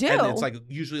lives. They do. And it's like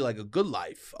usually like a good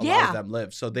life a lot Yeah. of them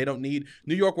live. So they don't need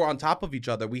New York, we're on top of each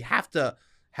other. We have to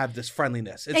have this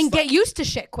friendliness. It's and like- get used to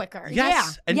shit quicker. Yes.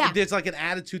 Yeah. And yeah. there's like an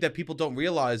attitude that people don't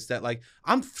realize that like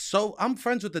I'm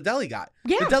friends with the deli guy.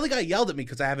 Yeah. The deli guy yelled at me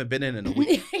because I haven't been in a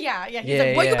week. yeah. He's Yeah,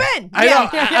 like, where you yeah. been? I yeah. know.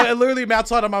 Yeah. I literally am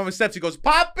outside on my steps. He goes,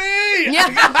 Poppy! Yeah.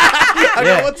 I go,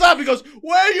 Yeah. what's up? He goes,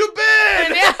 where you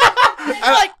been? Yeah. He's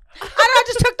like, I don't know, I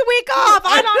just took the week off.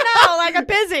 I don't know. Like, I'm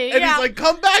busy. And yeah. he's like,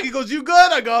 come back. He goes, you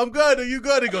good? I go, I'm good. Are you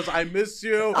good? He goes, I miss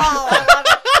you. Oh, I love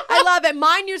it. I love it.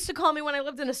 Mine used to call me when I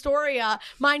lived in Astoria.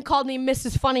 Mine called me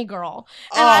Mrs. Funny Girl.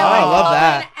 And I would I love call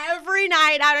that. in every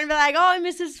night out and be like, oh,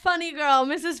 Mrs. Funny Girl,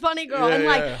 Mrs. Funny Girl. Yeah, and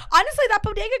like, yeah. honestly, that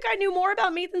bodega guy knew more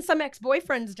about me than some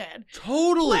ex-boyfriends did.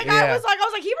 Totally. Like, I Yeah. was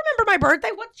like, he remember my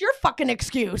birthday? What's your fucking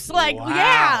excuse? Like, Wow.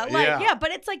 yeah.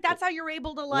 But it's like, that's how you're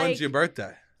able to like, When's your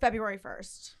birthday? February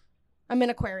 1st. I'm in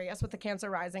Aquarius with the Cancer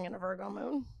rising and a Virgo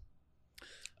moon.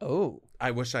 Oh.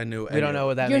 I wish I knew. We don't know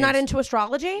what that You're means. not into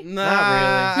astrology? Nah,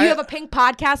 Not You have a pink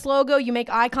podcast logo. You make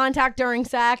eye contact during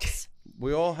sex.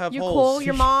 We all have You're holes. cool.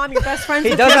 Your mom, your best friends.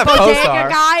 He with does your have bodega co-star.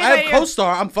 guy. I have Like,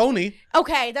 co-star. I'm phony.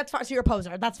 okay, that's fine. So you're a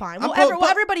poser. That's fine. I'm Well,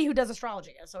 everybody who does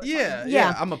astrology is. So it's Yeah, fine.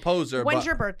 yeah. I'm a poser. When's but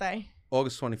your birthday?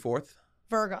 August 24th.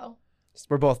 Virgo.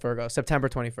 We're both Virgo. September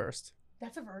 21st.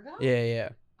 That's a Virgo? Yeah.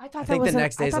 I thought think that was the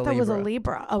next day's I a thought that was a Libra.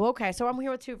 Libra. Oh, okay. So I'm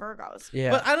here with 2 Virgos. Yeah.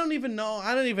 But I don't even know.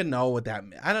 I don't even know what that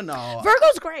means. I don't know.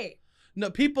 Virgo's great. No,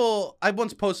 people. I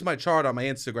once posted my chart on my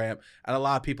Instagram, and a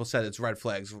lot of people said it's red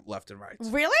flags left and right.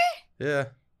 Really? Yeah.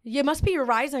 It must be your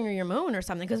rising or your moon or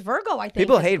something. Because Virgo, I think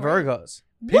People is hate great. Virgos.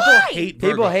 People Why? hate Virgos.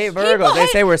 People hate People Virgos. They hate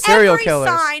say we're serial every killers.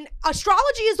 Sign.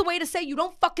 Astrology is the way to say you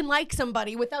don't fucking like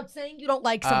somebody without saying you don't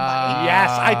like somebody.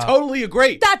 Yes, I totally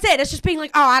agree. That's it. It's just being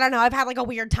like, oh, I don't know. I've had like a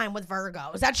weird time with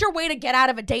Virgos. That's your way to get out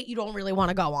of a date you don't really want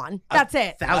to go on. That's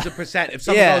it. 1000%. If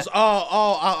someone Yeah. goes,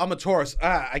 oh, I'm a Taurus,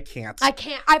 I can't. I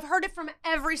can't. I've heard it from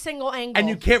every single angle. And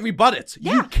you can't rebut it.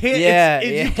 Yeah. You can't. Yeah,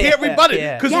 You can't rebut it.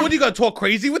 yeah. Because Yeah. what are you gonna talk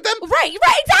crazy with them? Right,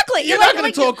 exactly. You're like, not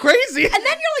gonna talk crazy. And then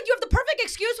you're like, you have the perfect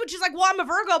excuse, which is like, well, I'm a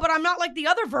Virgo, but I'm not like the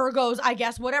other Virgos, I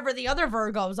guess, whatever the other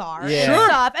Virgos are Yeah. and Sure.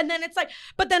 stuff. And then it's like,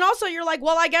 but then also you're like,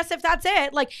 well, I guess if that's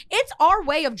it, like it's our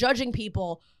way of judging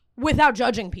people without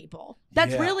judging people.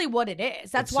 That's Yeah. really what it is.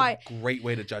 That's It's why. a great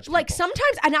way to judge Like people.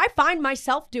 sometimes, and I find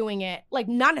myself doing it, like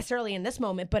not necessarily in this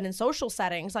moment, but in social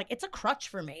settings, like it's a crutch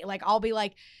for me. Like I'll be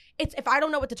like, it's if I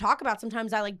don't know what to talk about,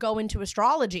 sometimes I like go into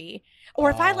astrology, or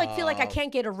if I like feel like I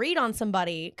can't get a read on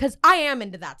somebody, because I am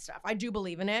into that stuff. I do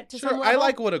believe in it to some Sure, level. I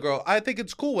like when a girl. I think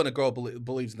it's cool when a girl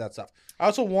believes in that stuff. I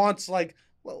also want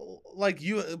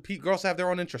girls have their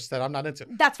own interests that I'm not into.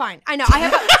 That's fine. I know. I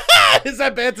have. Is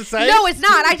that bad to say? No, it's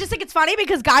not. I just think it's funny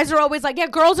because guys are always like, yeah,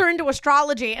 girls are into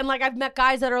astrology. And like, I've met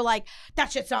guys that are like,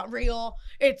 that shit's not real.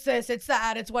 It's this, it's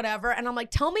that, it's whatever. And I'm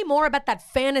like, tell me more about that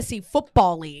fantasy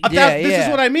football league. This is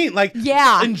what I mean. Like,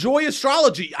 Yeah. enjoy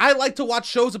astrology. I like to watch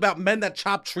shows about men that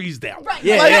chop trees down. Right.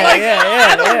 Yeah, Like,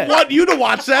 I don't yeah. want you to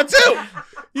watch that too.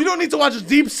 You don't need to watch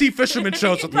deep sea fisherman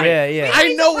shows with me. Yeah, yeah.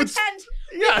 I know it's.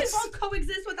 We Yes. can both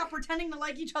coexist without pretending to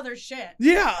like each other's shit.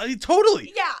 Yeah,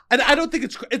 totally. Yeah. And I don't think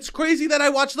it's crazy that I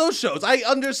watch those shows. I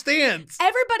understand.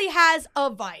 Everybody has a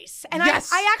vice. And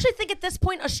Yes. I actually think at this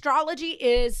point, astrology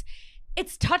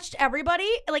it's touched everybody.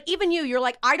 Like even you're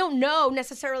like, I don't know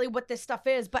necessarily what this stuff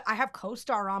is, but I have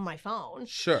CoStar on my phone.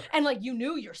 Sure. And like you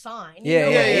knew your sign. Yeah, you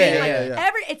know what I mean?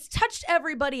 yeah. Like, it's touched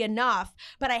everybody enough.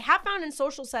 But I have found in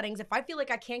social settings, if I feel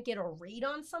like I can't get a read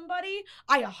on somebody,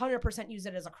 I 100% use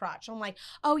it as a crutch. I'm like,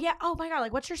 oh yeah, oh my God,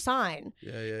 like what's your sign?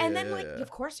 Yeah. And then of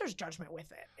course there's judgment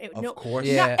with it. Of course.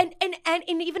 Yeah. And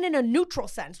even in a neutral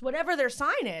sense, whatever their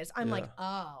sign is, I'm Yeah. like,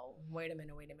 oh, wait a minute.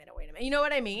 You know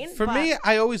what I mean? For me,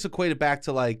 I always equate it back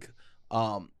to like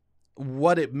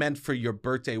what it meant for your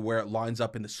birthday where it lines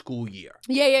up in the school year.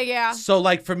 Yeah. So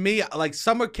like for me, like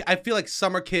I feel like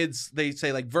summer kids, they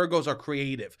say like Virgos are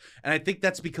creative. And I think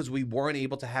that's because we weren't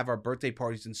able to have our birthday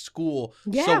parties in school.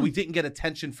 Yeah. So we didn't get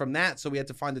attention from that. So we had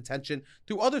to find attention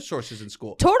through other sources in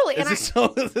school. Totally.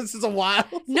 This is a wild.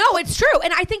 No, it's true.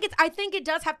 And I think it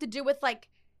does have to do with like,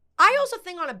 I also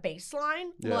think on a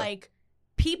baseline, Yeah. like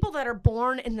people that are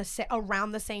born in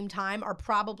around the same time are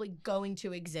probably going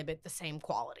to exhibit the same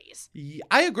qualities. Yeah,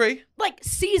 I agree. Like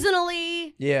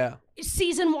seasonally, Yeah.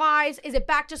 season wise, is it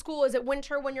back to school? Is it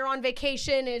winter when you're on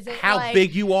vacation? Is it How like,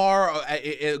 big you are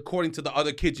according to the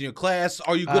other kids in your class.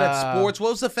 Are you good at sports? What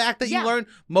was the fact that Yeah. you learned?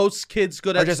 Most kids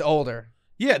good Or at just older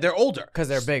Yeah, they're older. because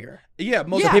they're bigger. Yeah,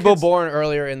 most So Yeah. people kids- born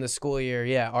earlier in the school year,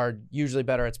 are usually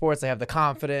better at sports. They have the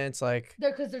confidence, like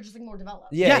because they're just like more developed.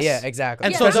 Yes. exactly.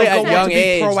 And Yeah, so that's they'll what go I'm on saying. to be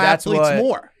age, pro that's athletes what-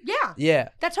 more. Yeah.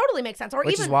 That totally makes sense. Or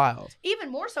which even is wild.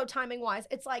 even more so timing wise,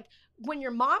 it's like when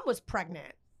your mom was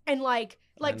pregnant and like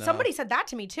I know. somebody said that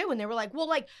to me too, and they were like, well,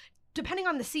 like depending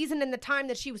on the season and the time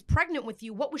that she was pregnant with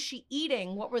you, what was she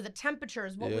eating? What were the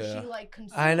temperatures? What was Yeah. she like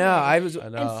consuming? I know. I was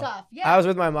and stuff. Yeah. I was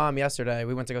with my mom yesterday.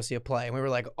 We went to go see a play, and we were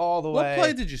like all the What way.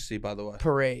 play did you see, by the way?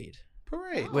 Parade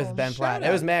Parade. Oh, with Ben shut Platt. up.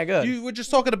 It was mad good. You were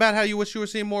just talking about how you wish you were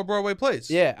seeing more Broadway plays.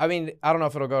 Yeah, I mean, I don't know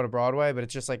if it'll go to Broadway, but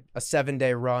it's just like a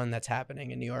 7-day run that's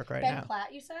happening in New York right Ben now.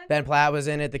 Platt, you said? Ben Platt was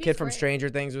in it. The He's kid from great. Stranger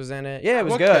Things was in it. Yeah, it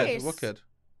was What good. Kid? What kid?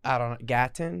 I don't know.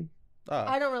 Gatton? Oh.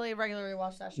 I don't really regularly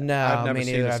watch that show. No, I've never me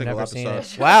seen neither. a I've single never seen it.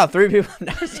 episode. Wow, 3 people have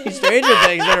never seen Stranger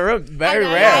Things in a room. Very I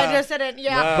know, rare. I just didn't.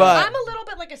 Yeah, Wow. But- I'm a little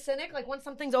bit like a cynic. Like when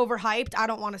something's overhyped, I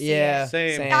don't want to see Yeah, it.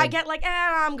 Same. I get like,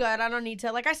 I'm good. I don't need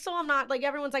to. Like, I still am not. Like,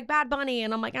 everyone's like Bad Bunny,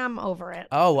 and I'm like, I'm over it.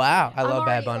 Oh wow, I I'm love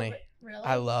Bad already Bunny. over it. Really?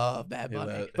 I love Bad He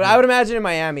Bunny. let- But he- I would imagine in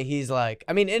Miami, he's like,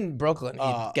 I mean, in Brooklyn,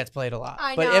 he gets played a lot.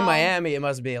 I But know. in Miami, it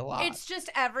must be a lot. It's just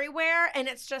everywhere, and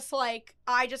it's just like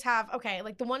I just have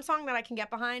like the one song that I can get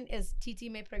behind is Titi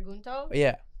Me Pregunto.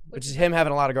 Yeah, which is him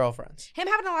having a lot of girlfriends. Him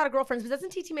having a lot of girlfriends, but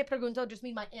doesn't Titi Me Pregunto just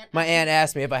mean my aunt? My aunt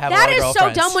asked me if I have a That lot of is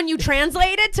girlfriends. so dumb when you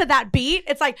translate it to that beat.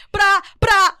 It's like bra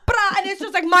bra bra, and it's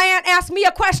just like my aunt asked me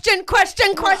a question. If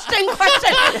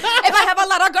I have a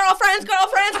lot of girlfriends,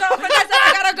 I said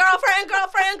I got a girlfriend.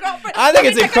 I think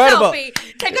it's incredible.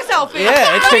 Take a selfie.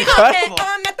 Yeah, it's incredible.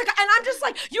 And I'm just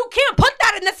like, you can't put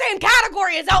that in the same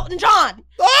category as Elton John.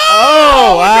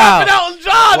 Oh, wow. Rapping Elton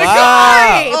John. Wow.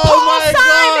 Sorry, Oh Paul my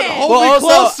Simon. God. Hold me also,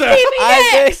 closer.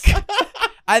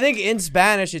 I think in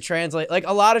Spanish it translates like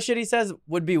a lot of shit he says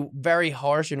would be very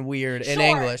harsh and weird in Sure,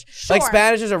 English. Like sure.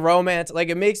 Spanish is a romance. Like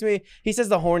it makes me. He says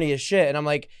the horniest shit, and I'm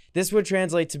like, this would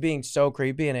translate to being so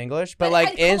creepy in English. But like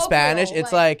and in colloquial, Spanish,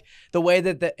 it's like- like the way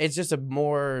that it's just a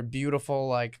more beautiful,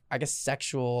 like I guess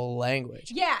sexual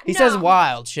language. Yeah, He says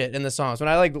wild shit in the songs. When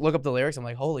I like look up the lyrics, I'm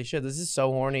like, holy shit, this is so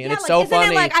horny and Yeah, it's like, so isn't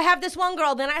funny. it like I have this one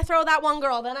girl, then I throw that one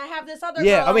girl, then I have this other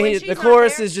Yeah, girl. I mean, when the she's not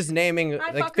chorus there, is just naming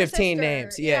I like fuck her 15 sister.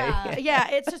 names. Yeah. yeah.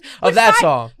 It's just of that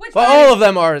song. which But side- all of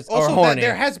them are Also, horny.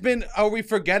 there has been. Are we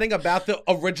forgetting about the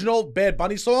original Bad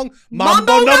Bunny song,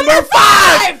 Mambo number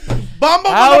 5. Mambo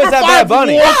How number is that 5 Bad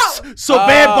Bunny? walks so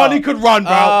Bad Bunny could run,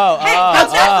 bro. Hey,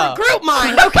 that's not for group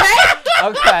mind, okay?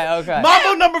 Okay.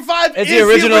 Mambo number 5 It's is the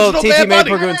original Bad TT May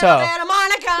Bunny. Pergunto. Santa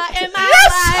Monica in my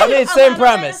Yes! life. I mean, same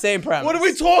premise. What are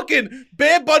we talking?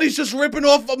 Bad Bunny's just ripping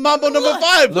off of Mambo number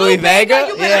 5. Louis Vega?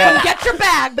 You better Yeah. come get your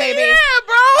bag, baby. Yeah,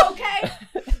 bro. Okay.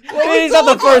 He's not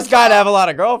the first guy to have a lot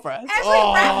of girlfriends. Every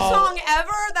rap song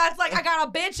ever that's like, I got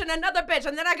a bitch and another bitch,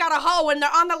 and then I got a hoe, and they're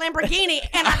on the Lamborghini,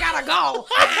 and I gotta go.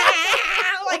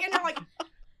 Like, and they're like,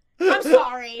 I'm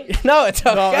sorry. No, it's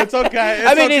okay. No, it's okay.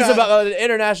 I mean, It's he's okay. about an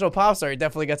international pop star. He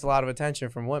definitely gets a lot of attention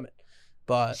from women.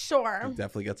 But Sure.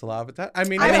 Definitely gets a lot of attention. I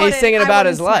mean, I mean, yeah. he's singing about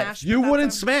his life. You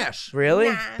wouldn't smash. Really?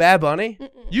 Nah. Bad Bunny?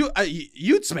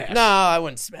 You'd smash. No, I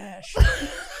wouldn't smash.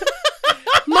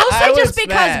 Mostly would just because,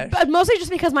 smash. but mostly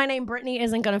just because my name Brittany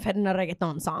isn't gonna fit in a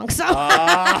reggaeton song. So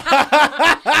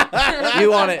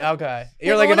You want it? Okay.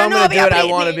 You're You like, if wanna I'm know going to do about it, I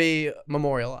Britney? want to be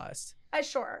memorialized.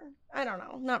 sure. I don't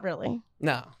know. Not really.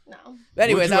 No. No.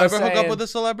 Anyways, Would you I was ever hook up saying- with a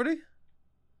celebrity?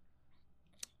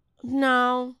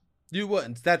 No. You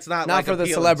wouldn't. That's not Not like for the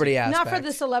appealing celebrity to you. aspect. Not for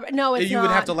the celebrity. No, it's You not.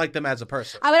 would have to like them as a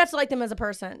person. I would have to like them as a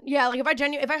person. Yeah, like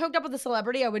if I hooked up with a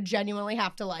celebrity, I would genuinely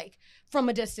have to like from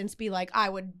a distance be like, I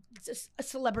would just a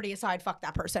celebrity aside, fuck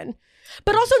that person.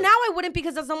 But also now I wouldn't,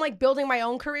 because as I'm like building my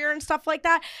own career and stuff like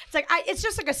that, it's like it's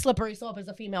just like a slippery slope as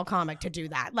a female comic to do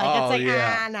that. Like Oh, it's like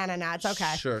yeah. no, it's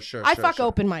okay. Sure. I fuck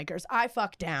open micers. I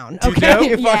fuck down. You Okay, do?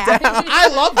 You fuck yeah. down? I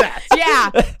love that.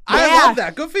 Yeah. I Yeah. love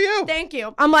that. Good for you. Thank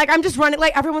you. I'm like, I'm just running.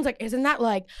 Like everyone's like, isn't that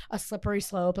like a slippery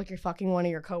slope? Like you're fucking one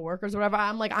of your coworkers or whatever.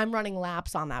 I'm like, I'm running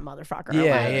laps on that motherfucker.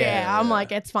 Yeah, Like, yeah, I'm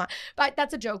like, it's fine. But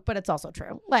that's a joke, but it's also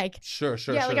true. Like, Sure.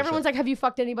 yeah, like everyone's like, have you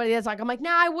fucked anybody? That's like, I'm like,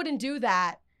 nah, I wouldn't do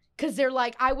that. Cause they're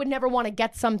like, I would never want to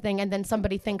get something and then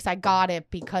somebody thinks I got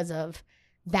it because of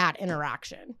that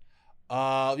interaction.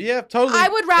 Yeah, totally. I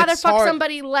would rather It's fuck hard.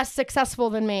 somebody less successful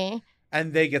than me.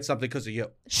 And they get something because of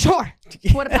you. Sure.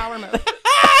 What a power move.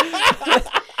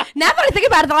 Now that I think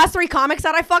about it, the last 3 comics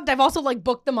that I fucked, I've also like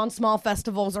booked them on small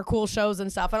festivals or cool shows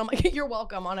and stuff. And I'm like, you're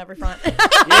welcome on every front.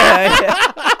 Yeah.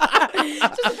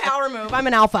 It's just a power move. I'm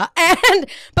an alpha.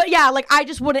 But yeah, like I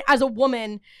just wouldn't, as a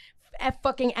woman,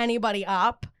 fucking anybody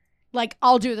up. Like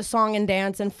I'll do the song and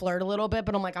dance and flirt a little bit,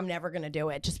 but I'm like, I'm never going to do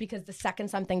it. Just because the second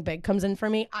something big comes in for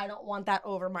me, I don't want that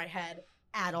over my head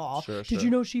at all. Sure, Did you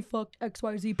know she fucked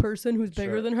XYZ person who's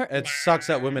bigger Sure. than her? It sucks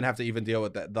that women have to even deal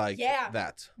with that. Like Yeah.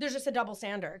 that. There's just a double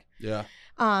standard. Yeah.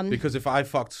 Um, Because if I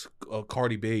fucked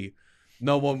Cardi B,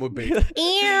 no one would be. Ew.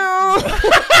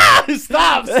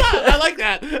 Stop. I like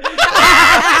that.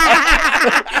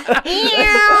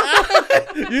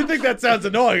 You think that sounds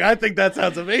annoying. I think that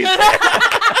sounds amazing.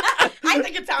 I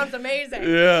think it sounds amazing.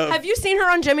 Yeah. Have you seen her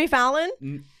on Jimmy Fallon?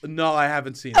 No, I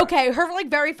haven't seen it. Okay, her like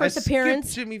very first I appearance.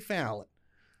 skipped Jimmy Fallon.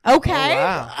 Okay. Oh,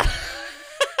 wow.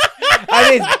 I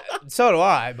mean, so do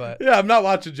I, but Yeah, I'm not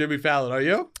watching Jimmy Fallon. Are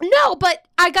you? No, but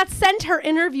I got sent her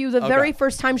interview the Okay. very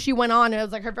first time she went on. It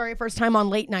was like her very first time on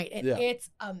late night. And Yeah. it's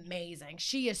amazing.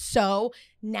 She is so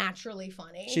naturally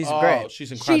funny. she's Oh, great.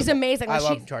 She's incredible. She's amazing. I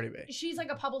Like, love Cardi B. she's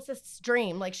like a publicist's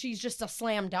dream. Like she's just a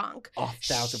slam dunk. Oh,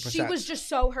 1000%. She was just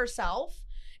so herself.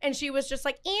 And she was just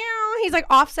like, ew. He's like,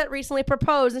 Offset recently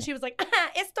proposed. And she was like,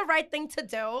 it's the right thing to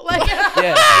do. Like,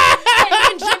 Yeah.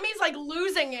 and Jimmy's like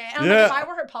losing it. And I'm Yeah. like, if I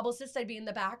were her publicist, I'd be in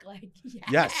the back like,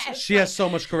 Yes, she has so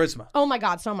much charisma. Oh my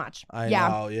God, so much. I yeah.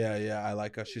 know. Yeah. I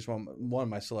like her. She's one of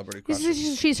my celebrity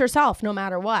crushes. She's herself no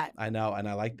matter what. I know, and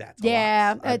I like that.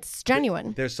 Yeah, a lot. it's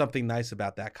genuine. There's something nice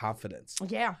about that confidence.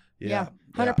 Yeah. Yeah.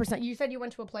 100%. You said you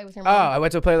went to a play with your Oh, mom. I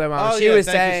went to a play with my mom. Oh, She yeah, was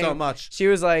thank saying you so much. She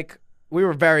was like, we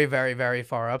were very, very, very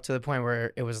far up to the point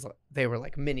where it was they were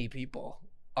like mini people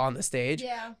on the stage.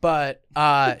 Yeah. But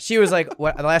she was like,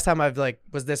 "What? The last time I've like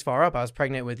was this far up, I was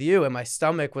pregnant with you, and my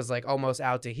stomach was like almost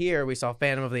out to here. We saw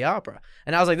Phantom of the Opera,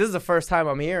 and I was like, this is the first time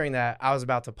I'm hearing that. I was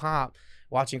about to pop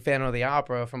watching Phantom of the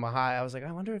Opera from a high. I was like,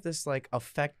 I wonder if this like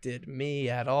affected me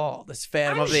at all. This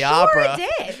Phantom I'm of the sure Opera it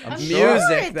did. I'm music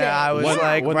sure it that I did. was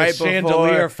like when right the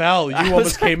chandelier before. fell, you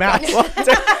almost came out.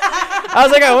 I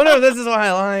was like, I wonder if this is why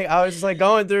I like. I was just like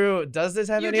going through. Does this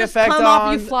have You any just effect come on?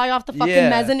 off, you fly off the fucking Yeah.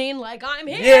 mezzanine like, I'm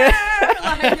here. Yeah.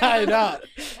 Like, I know.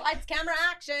 Lights, camera,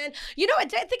 action. You know, I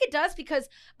think it does because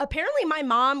apparently my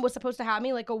mom was supposed to have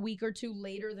me like a week or 2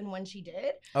 later than when she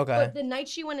did. Okay. But the night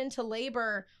she went into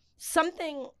labor,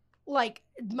 something like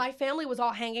my family was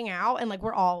all hanging out and like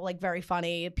we're all like very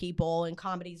funny people and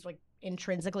comedy's like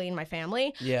intrinsically in my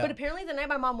family. Yeah. But apparently the night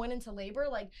my mom went into labor,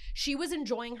 like she was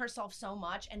enjoying herself so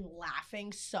much and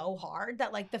laughing so hard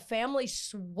that like the family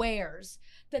swears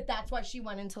that that's why she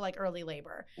went into like early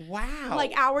labor. Wow.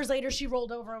 Like hours later, she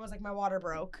rolled over and was like, my water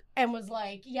broke, and was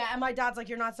like, yeah. And my dad's like,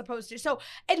 you're not supposed to. So,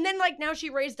 and then like now she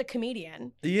raised a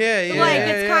comedian. Yeah. Like,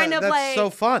 it's kind of That's like- so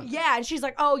fun. Yeah, and she's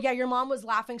like, oh yeah, your mom was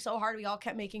laughing so hard, we all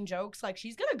kept making jokes. Like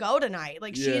she's gonna go tonight.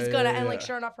 Like Yeah, she's gonna, yeah, and like yeah.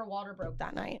 sure enough, her water broke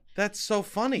that night. That's so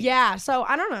funny. Yeah, so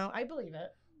I don't know. I believe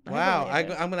it. Wow. I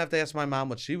believe it. I'm gonna have to ask my mom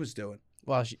what she was doing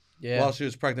Well, yeah. while she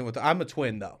was pregnant with. I'm a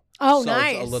twin though. Oh, so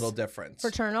nice. It's a little different.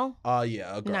 Fraternal.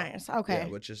 Yeah. A girl. Nice. Okay. Yeah,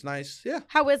 which is nice. Yeah.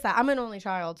 How is that? I'm an only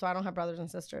child, so I don't have brothers and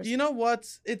sisters. You know what?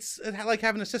 It's like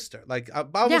having a sister. Like I'm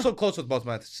also close with both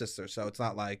my sisters, so it's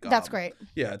not like That's great.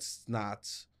 Yeah, it's not.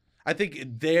 I think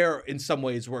in some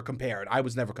ways we're compared. I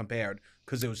was never compared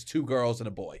because it was 2 girls and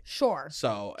a boy. Sure.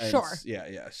 So and Sure.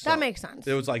 yeah. So That makes sense.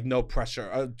 there was like no pressure.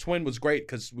 A twin was great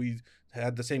because we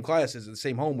had the same classes and the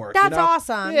same homework. That's you know?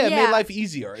 awesome. Yeah, it made life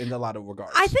easier in a lot of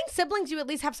regards. I think siblings, you at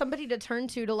least have somebody to turn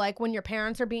to like when your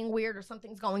parents are being weird or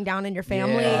something's going down in your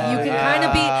family. Yeah, You can kind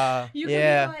of be, you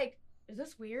yeah. can be like, is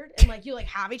this weird? And like you like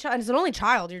have each other, and as an only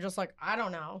child, you're just like, I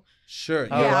don't know. Sure.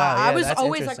 Oh, yeah, wow, I yeah, was that's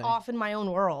always like interesting. off in my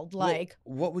own world. Like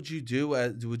what would you do?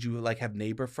 Would you like have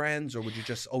neighbor friends, or would you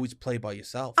just always play by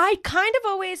yourself? I kind of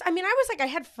always, I mean, I was like, I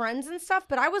had friends and stuff,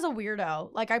 but I was a weirdo.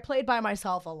 Like I played by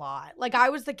myself a lot. Like I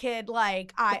was the kid,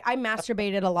 like I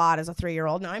masturbated a lot as a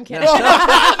 3-year-old. No, I'm kidding.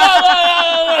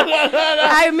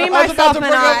 I, me, myself, and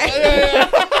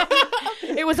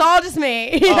it was all just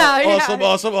me. Awesome.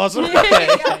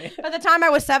 Yeah. By the time I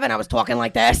was 7, I was talking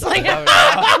like this. Like,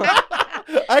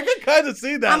 I can kind of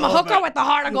see that. I'm a little hooker bit. with the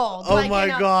heart of gold. Oh like, my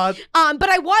you know. god. But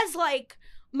I was like,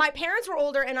 my parents were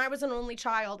older and I was an only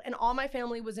child, and all my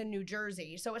family was in New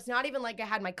Jersey. So it's not even like I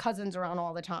had my cousins around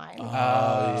all the time.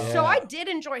 So I did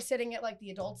enjoy sitting at like the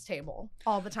adults table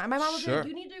all the time. My mom was Sure. like,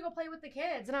 you need to go play with the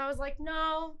kids. And I was like,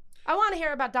 no, I want to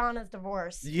hear about Donna's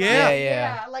divorce. Yeah. Like,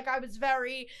 Yeah. Like I was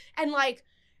very, and like,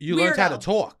 You learned how to Weirdo.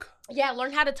 talk. yeah,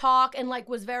 learned how to talk, and like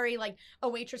was very like, a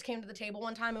waitress came to the table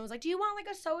one time and was like, do you want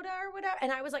like a soda or whatever?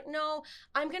 And I was like, no,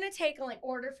 I'm going to take and like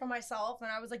order for myself.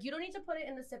 And I was like, you don't need to put it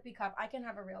in the sippy cup. I can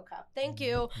have a real cup. Thank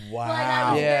you. Wow. Like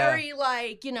I was Yeah. very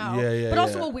like, you know, Yeah, but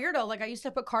also yeah. a weirdo. Like I used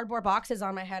to put cardboard boxes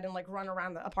on my head and like run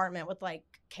around the apartment with like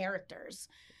characters.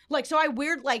 Like, so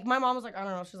like my mom was like, I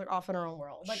don't know, she was like off in her own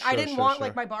world. Like I Sure, didn't sure, want sure.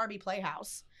 like my Barbie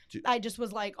playhouse. I just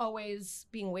was like always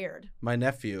being weird. My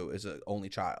nephew is an only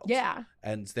child. Yeah.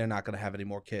 And they're not going to have any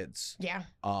more kids. Yeah.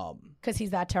 Um. Because he's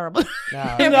that terrible.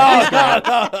 No.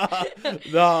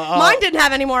 No. Mine didn't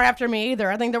have any more after me either.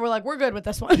 I think they were like, we're good with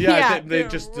this one. Yeah, they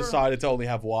just decided to only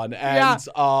have one. And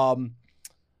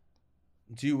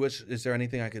do you wish? Is there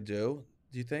anything I could do?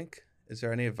 Do you think? Is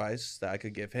there any advice that I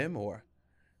could give him, or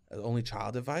only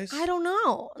child advice? I don't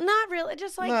know. Not really.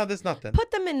 Just like no, there's nothing.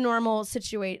 put them in normal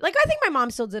situation. Like I think my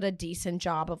mom still did a decent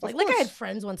job of like I course. had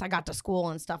friends once I got to school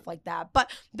and stuff like that.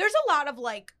 But there's a lot of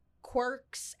like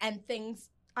quirks and things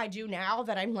I do now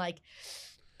that I'm like,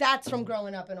 that's from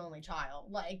growing up an only child.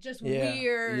 Like just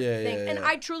weird things. And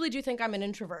I truly do think I'm an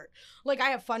introvert. Like I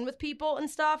have fun with people and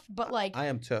stuff, but like I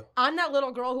am too. I'm that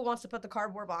little girl who wants to put the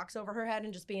cardboard box over her head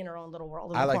and just be in her own little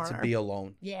world. In I the like corner. to be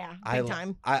alone. Yeah, I big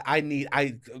time.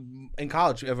 in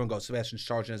college everyone goes, Sebastian's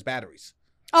charging his batteries.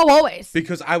 Oh, always.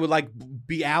 Because I would like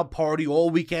be out party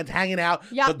all weekend hanging out.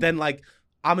 Yep. But then like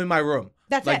I'm in my room.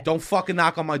 That's like it. don't fucking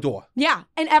knock on my door. Yeah.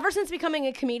 And ever since becoming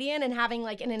a comedian and having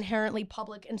like an inherently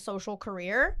public and social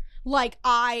career, like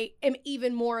I am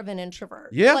even more of an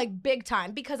introvert. Yeah. Like big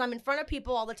time, because I'm in front of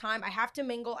people all the time. I have to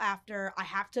mingle after. I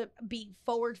have to be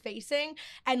forward facing.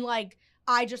 And like,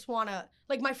 I just want to,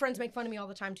 like my friends make fun of me all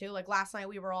the time too. Like last night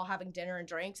we were all having dinner and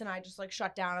drinks and I just like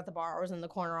shut down at the bar. I was in the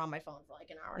corner on my phone for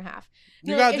like an hour and a half. You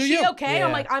They're gotta like, do is she you. okay? Yeah.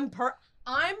 I'm like, I'm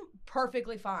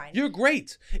perfectly fine. You're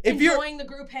great. If enjoying the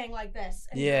group hang like this.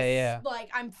 And Yeah, just, like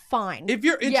I'm fine. If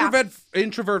your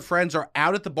introvert friends are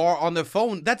out at the bar on their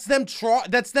phone, that's them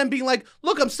that's them being like,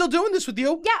 look, I'm still doing this with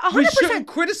you. Yeah, 100%. We shouldn't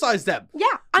criticize them. Yeah,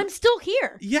 I'm still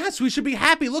here. Yes, we should be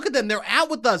happy. Look at them. They're out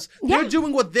with us. Yeah. They're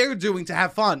doing what they're doing to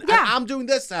have fun. Yeah. And I'm doing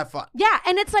this to have fun. Yeah,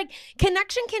 and it's like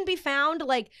connection can be found.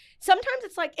 Like sometimes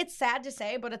it's like, it's sad to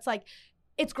say, but it's like,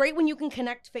 it's great when you can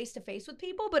connect face to face with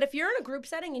people. But if you're in a group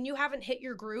setting and you haven't hit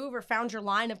your groove or found your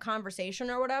line of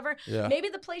conversation or whatever, Yeah. maybe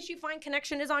the place you find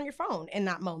connection is on your phone in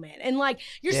that moment. And like,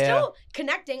 you're Yeah. still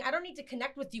connecting. I don't need to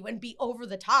connect with you and be over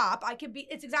the top. I could be,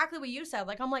 it's exactly what you said.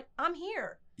 Like, I'm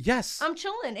here. Yes. I'm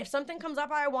chilling. If something comes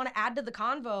up I want to add to the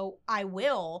convo, I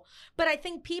will. But I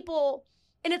think people,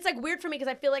 and it's like weird for me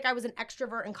because I feel like I was an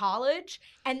extrovert in college.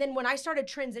 And then when I started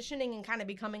transitioning and kind of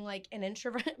becoming like an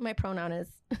introvert, my pronoun is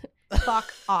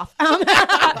fuck off.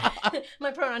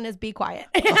 My pronoun is be quiet.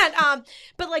 And,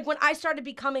 but like when I started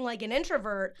becoming like an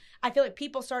introvert, I feel like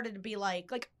people started to be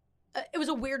like it was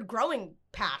a weird growing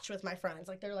patch with my friends.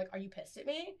 Like they're like, "Are you pissed at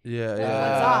me? Yeah, Like, yeah.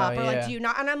 what's up?" Or like, "Do you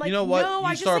not?" And I'm like, You know what? "No, You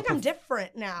I just start think I'm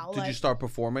different now." Did you start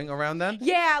performing around then?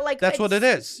 Yeah, like That's what it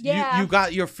is. Yeah. You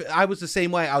got your. I was the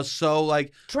same way. I was so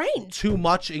like drained. too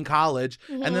much in college,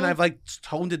 and then I've like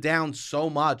toned it down so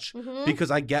much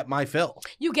because I get my fill.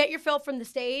 You get your fill from the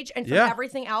stage and from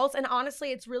everything else. And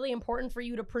honestly, it's really important for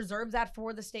you to preserve that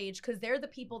for the stage because they're the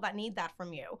people that need that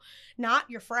from you, not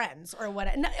your friends or what.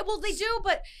 Well, they do,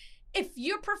 but if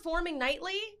you're performing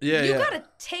nightly, you gotta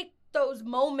take those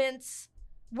moments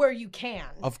where you can.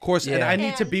 Of course, and I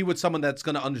need to be with someone that's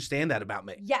gonna understand that about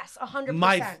me. Yes, 100%.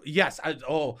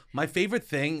 My favorite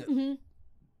thing.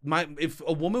 If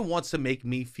a woman wants to make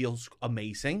me feel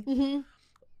amazing,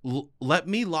 let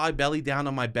me lie belly down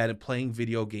on my bed and playing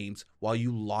video games while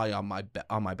you lie on my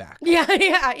back. Yeah.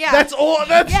 That's all.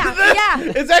 That's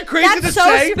Is that crazy that's to so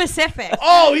say? Specific.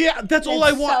 Oh yeah, that's all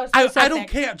I want. So I don't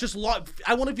care. Just lie.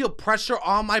 I want to feel pressure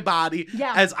on my body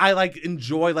as I like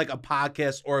enjoy like a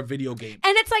podcast or a video game.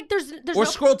 And it's like there's or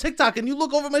scroll TikTok and you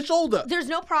look over my shoulder. There's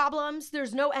no problems.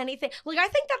 There's no anything. Like I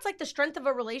think that's like the strength of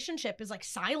a relationship is like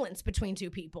silence between two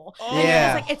people. Oh.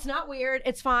 Yeah. It's like it's not weird.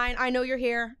 It's fine. I know you're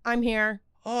here. I'm here.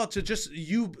 Oh, to just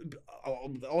you.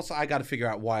 Also, I got to figure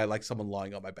out why I like someone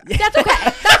lying on my back. That's okay.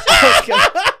 That's okay.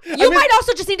 You might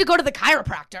also just need to go to the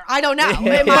chiropractor. I don't know.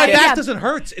 My back doesn't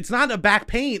hurt. It's not a back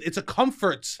pain. It's a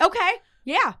comfort. Okay.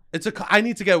 Yeah. I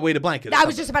need to get a weighted blanket. I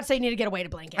was just about to say you need to get a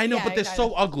weighted blanket. I know, but they're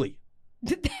so ugly.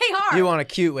 They are. You want a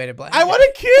cute weighted blanket. I want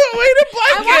a cute weighted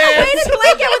blanket. I want a weighted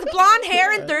blanket with blonde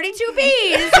hair and 32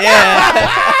 bees. Yeah.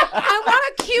 I want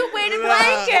a cute weighted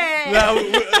blanket.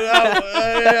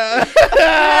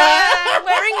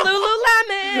 Wearing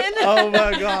Lululemon. Oh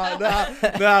my God.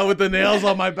 Now with the nails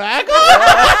on my back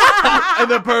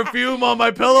and the perfume on my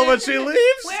pillow when she leaves.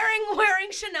 Wearing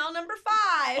Chanel No.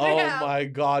 5. Oh my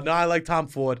God. No, I like Tom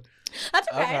Ford. That's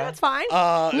okay. That's fine.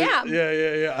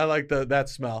 Yeah. I like that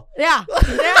smell. Yeah.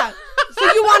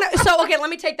 So okay, let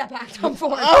me take that back, Tom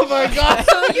Ford. Oh my God.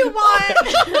 So you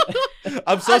want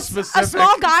I'm so specific. A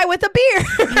small guy with a beard.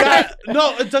 Yeah.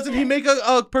 No, doesn't he make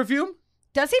a perfume?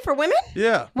 Does he for women?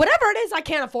 Yeah. Whatever it is, I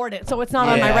can't afford it, so it's not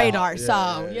on my radar.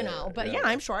 But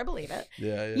I'm sure I believe it.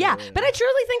 Yeah. But I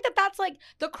truly think that that's like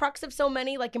the crux of so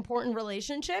many like important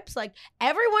relationships. Like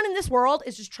everyone in this world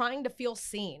is just trying to feel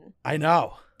seen. I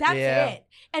know. That's it.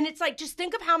 And it's like, just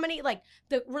think of how many, like,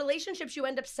 the relationships you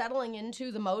end up settling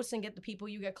into the most and get the people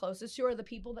you get closest to are the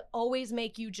people that always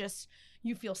make you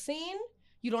you feel seen.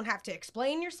 You don't have to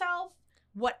explain yourself.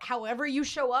 However you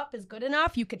show up is good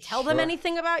enough. You could tell them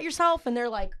anything about yourself and they're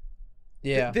like,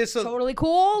 totally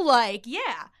cool. Like,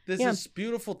 There's this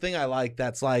beautiful thing I like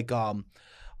that's like,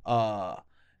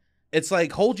 it's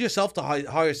like hold yourself to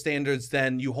higher standards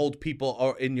than you hold people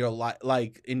or in your life.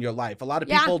 A lot of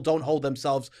people don't hold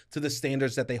themselves to the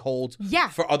standards that they hold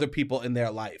for other people in their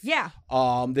life. Yeah.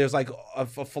 There's like a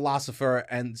philosopher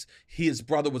and his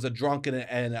brother was a drunk and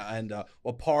a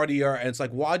partier, and it's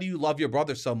like, why do you love your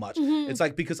brother so much? It's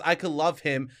like, because I could love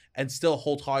him and still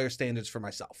hold higher standards for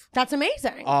myself. That's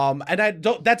amazing. And I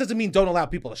don't. That doesn't mean don't allow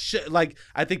people to shit. Like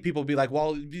I think people be like,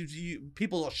 well,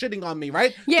 people are shitting on me,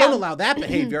 right? Yeah. Don't allow that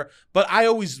behavior. But I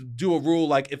always do a rule,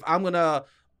 like if I'm gonna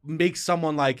make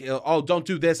someone like, oh, don't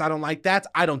do this, I don't like that,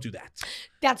 I don't do that.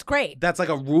 That's great. That's like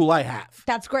a rule I have.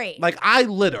 That's great. Like I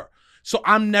litter, so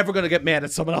I'm never gonna get mad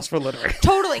at someone else for littering.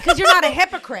 Totally, because you're not a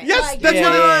hypocrite. Yes, like, that's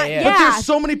what I yeah. But there's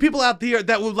so many people out there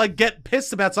that would like get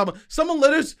pissed about someone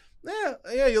litters.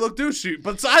 Yeah, you look douchey,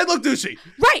 but I look douchey.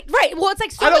 Right. Well, it's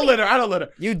like I don't litter.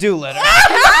 You do litter.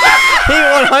 He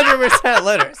 100%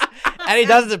 litters, and he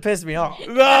does it to piss me off.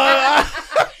 No.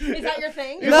 Is that your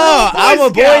thing? No, I'm a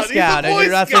Boy Scout, and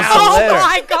you're not supposed to litter. Oh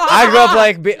my God! I grew up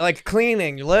like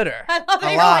cleaning litter I love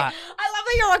that a lot. I love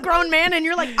that you're a grown man and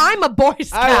you're like, I'm a Boy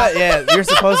Scout. You're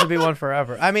supposed to be one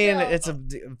forever. I mean, it's a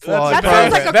flawed That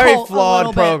program. sounds like a Very cult a flawed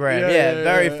little bit. program.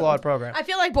 Very flawed program. I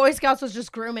feel like Boy Scouts was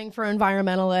just grooming for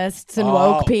environmentalists and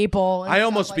woke people. And I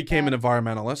almost stuff like became that. an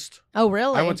environmentalist. Oh,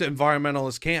 really? I went to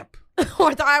environmentalist camp. Oh,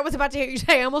 I thought I was about to hear you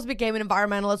say I almost became an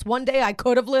environmentalist. One day I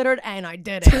could have littered and I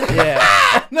didn't.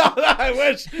 Yeah. No, I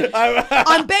wish.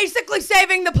 I'm basically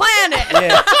saving the planet.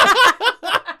 Yeah.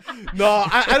 No,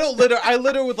 I don't litter. I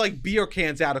litter with like beer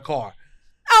cans out of car.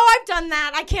 Oh, I've done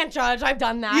that. I can't judge. I've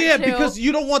done that. Yeah, too. because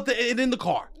you don't want it in the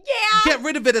car. Yeah. Get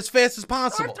rid of it as fast as Or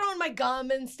possible. throwing my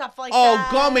gum and stuff like Oh,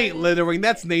 that. gum ain't littering.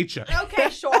 That's nature. Okay,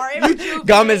 sure. It would do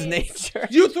Gum for is me. nature.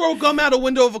 You throw gum out a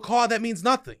window of a car, that means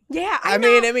nothing. Yeah, I know.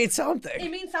 mean, it means something. It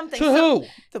means something. To So- who?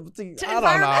 To I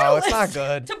don't know. It's not environmentalists,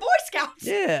 good. To Boy Scouts.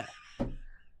 Yeah.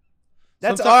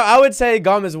 That's Sometimes- I would say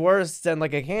gum is worse than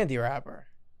like a candy wrapper.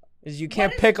 Is you can't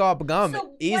What is- pick up gum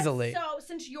So easily. So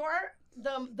since you're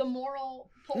the moral.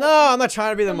 No, I'm not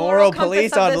trying to be the moral moral compass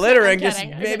police of on this- littering. I'm Just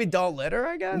kidding. maybe don't litter,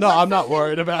 I guess. No, I'm not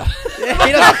worried about it. Yeah,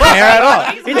 he doesn't care at all.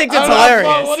 He thinks it's I'm not-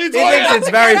 hilarious. what are you He talking thinks about? it's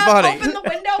very Get up, funny. Open the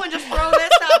window and just throw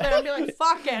this out there and be like,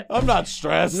 "Fuck it." I'm not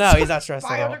stressed. No, he's not stressed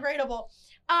at all. Biodegradable.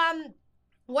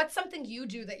 What's something you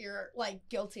do that you're like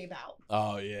guilty about?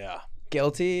 Oh, yeah.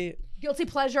 Guilty. Guilty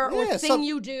pleasure or Yeah, thing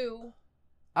you do?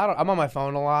 I'm on my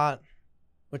phone a lot,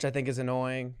 which I think is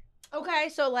annoying. Okay,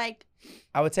 so like,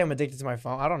 I would say I'm addicted to my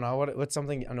phone. I don't know what's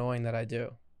something annoying that I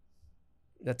do.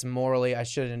 That's morally I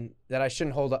shouldn't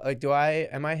hold up. Like,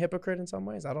 am I a hypocrite in some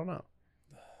ways? I don't know.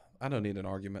 I don't need an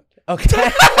argument. Okay.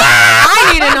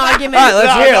 I need an argument. All right,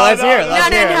 let's No, hear it. no, Let's no, hear it. no. Let's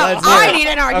hear it. No. Let's hear I it. need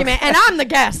an argument, and I'm the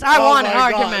guest. I Oh want an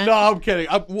my God. argument. No, I'm kidding.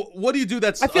 What do you do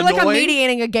that's I feel like I'm annoying?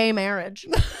 mediating a gay marriage.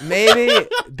 Maybe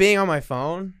being on my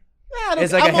phone Nah, I don't-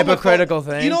 is like I'm a on my hypocritical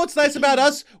phone. thing. You know what's nice about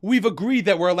us? We've agreed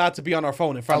that we're allowed to be on our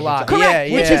phone in front A of lot. each other. Correct.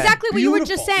 Yeah, Which is yeah. exactly what you were just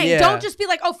Beautiful. saying. Yeah. Don't just be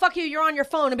like, "Oh fuck you, you're on your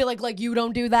phone," and be like you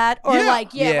don't do that, or Yeah.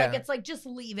 like Yeah. like it's like just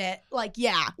leave it. Like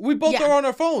yeah. We both Yeah. are on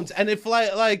our phones, and if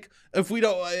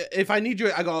if I need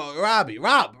you, I go, Rob.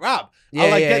 Yeah, I'll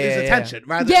like yeah, get his yeah, attention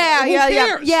rather. Yeah, who yeah.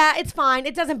 cares? Yeah, it's fine.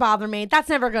 It doesn't bother me. That's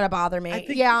never gonna bother me. I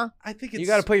think, yeah. I think it's You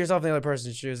got to put yourself in the other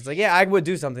person's shoes. It's like, yeah, I would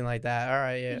do something like that. All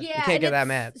right, yeah. Yeah, You can't and get that it's-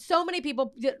 mad. So many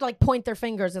people like point their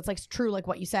fingers. It's like true, like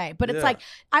what you say. But it's Yeah. like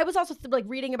I was also like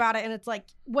reading about it, and it's like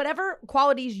whatever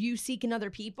qualities you seek in other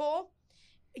people.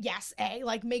 Yes,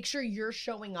 like make sure you're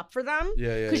showing up for them.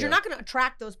 Yeah, yeah. Because you're not going to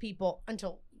attract those people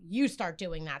until you start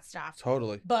doing that stuff.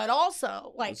 Totally. But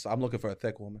also, like, So I'm looking for a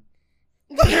thick woman.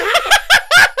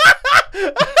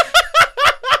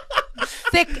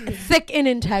 thick in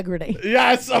integrity,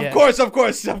 Yes, of Yeah. course.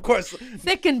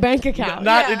 thick in bank account,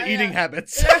 Not Yeah, in eating yeah.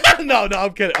 habits. No,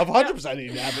 I'm kidding. I'm 100%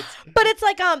 eating habits. But it's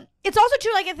like, it's also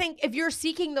true. Like, I think if you're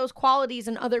seeking those qualities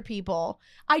in other people,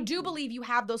 I do believe you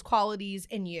have those qualities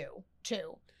in you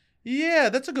too. Yeah,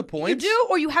 that's a good You point. do,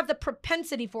 or you have the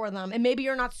propensity for them, and maybe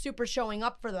you're not super showing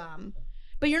up for them,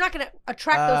 but you're not going to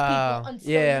attract those people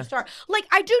until yeah. you start. Like,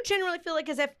 I do generally feel like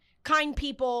as if kind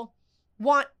people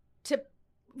want to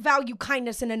value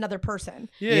kindness in another person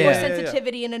Yeah. or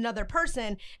sensitivity in another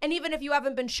person, and even if you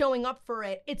haven't been showing up for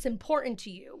it, it's important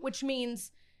to you, which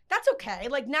means that's okay.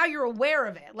 Like, now you're aware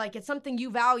of it. Like, it's something you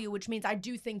value, which means I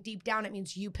do think deep down it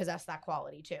means you possess that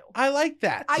quality too. I like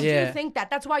that. I Yeah. do think that.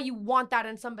 That's why you want that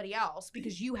in somebody else,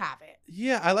 because you have it.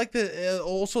 Yeah, I like the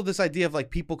also this idea of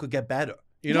like people could get better.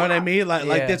 You know what I Yeah. mean? Like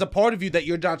Yeah. there's a part of you that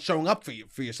you're not showing up for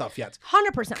yourself yet.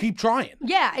 100%. Keep trying.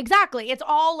 Yeah, exactly. It's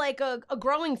all like a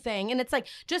growing thing. And it's like,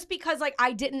 just because like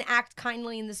I didn't act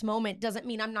kindly in this moment doesn't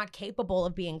mean I'm not capable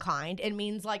of being kind. It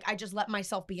means like I just let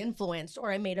myself be influenced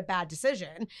or I made a bad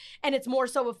decision. And it's more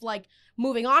so if like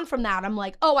moving on from that, I'm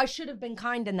like, oh, I should have been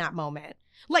kind in that moment.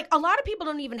 Like a lot of people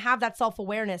don't even have that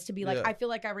self-awareness to be like, Yeah. I feel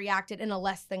like I reacted in a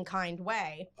less than kind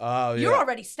way. Oh, yeah. You're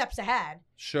already steps ahead.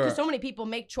 Sure. Because so many people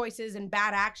make choices and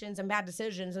bad actions and bad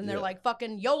decisions and they're Yeah. like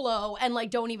fucking YOLO and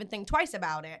like don't even think twice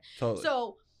about it. Totally.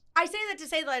 So I say that to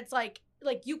say that it's like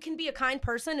you can be a kind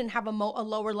person and have a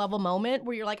lower level moment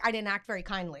where you're like, I didn't act very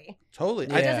kindly. Totally.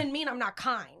 Yeah. It doesn't mean I'm not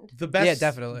kind. The best. Yeah,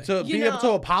 definitely. To You be able to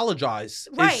know. apologize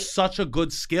Right. is such a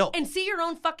good skill. And see your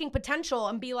own fucking potential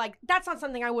and be like, that's not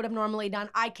something I would have normally done.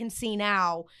 I can see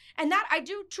now. And that I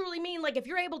do truly mean, like, if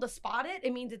you're able to spot it,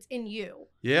 it means it's in you.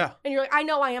 Yeah. And you're like, I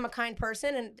know I am a kind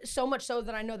person. And so much so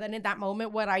that I know that in that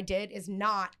moment, what I did is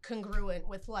not congruent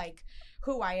with like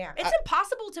who I am. It's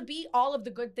impossible to be all of the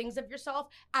good things of yourself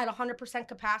at 100%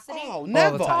 capacity. Oh, the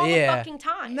never. time. all Yeah. the fucking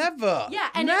time. Never. Yeah,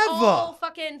 and never. it all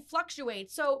fucking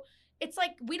fluctuates. So it's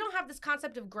like we don't have this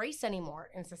concept of grace anymore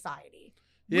in society.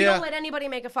 We Yeah. don't let anybody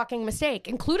make a fucking mistake,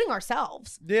 including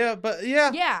ourselves. Yeah, but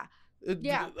yeah. Yeah.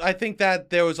 Yeah. I think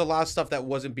that there was a lot of stuff that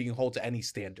wasn't being held to any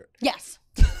standard. Yes.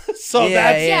 So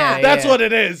Yeah. that's what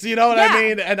it is. You know what I Yeah.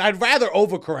 mean? And I'd rather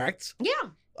overcorrect. Yeah.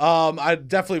 I'd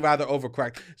definitely rather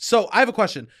overcorrect. So I have a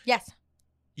question. Yes.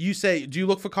 You say, do you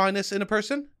look for kindness in a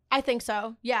person? I think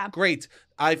so. Yeah. Great.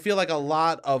 I feel like a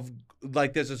lot of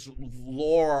like there's this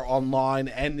lore online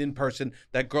and in person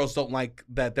that girls don't like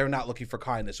that they're not looking for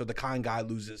kindness or the kind guy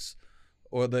loses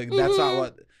or that's not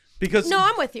what because No,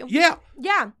 I'm with you. yeah,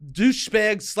 Yeah.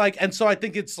 douchebags like and so I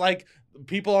think it's like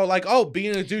people are like, oh,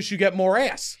 being a douche you get more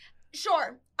ass.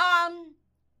 Sure.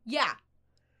 Yeah.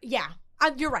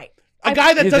 You're right. A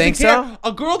guy that You doesn't think care. so?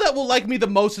 A girl that will like me the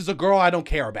most is a girl I don't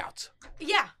care about.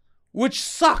 Yeah. Which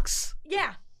sucks.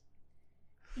 Yeah.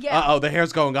 Yeah. Uh-oh, the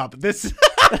hair's going up. This.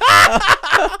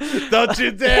 Don't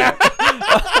you dare.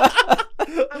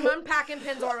 I'm unpacking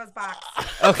Pandora's box.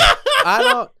 Okay. I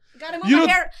don't.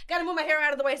 Gotta move my hair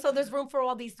out of the way so there's room for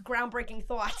all these groundbreaking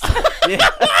thoughts. Yeah.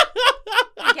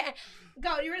 Okay.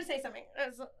 Go. You were gonna say something.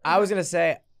 I was gonna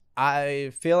say,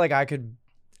 I feel like I could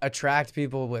attract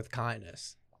people with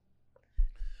kindness.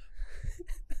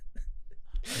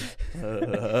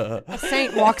 A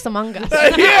saint walks among us.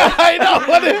 Yeah, I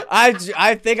know.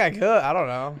 I think I could. I don't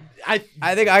know.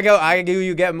 I think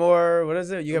you get more. What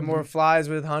is it? You get more flies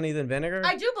with honey than vinegar.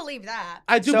 I do believe that.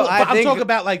 I do, So but I I'm think- talking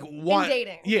about like one. In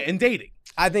dating. Yeah, in dating.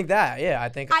 I think that. Yeah, I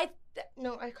think.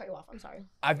 No, I cut you off. I'm sorry.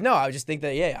 I just think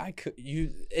that. Yeah, I could.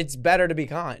 It's better to be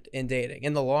kind in dating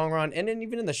in the long run, and then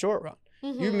even in the short run.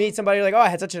 Mm-hmm. You meet somebody, you're like, oh, I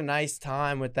had such a nice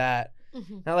time with that.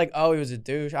 Mm-hmm. Not like, oh, he was a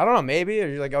douche. I don't know, maybe. Or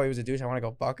you're like, oh, he was a douche. I want to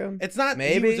go fuck him. It's not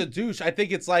Maybe. he was a douche. I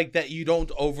think it's like that you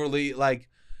don't overly like.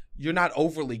 You're not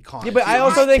overly kind. Yeah, but I You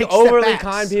also think take step overly backs.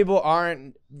 kind people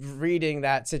aren't reading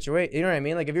that situation. You know what I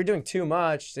mean? Like if you're doing too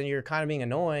much, then you're kind of being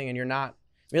annoying and you're not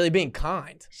really being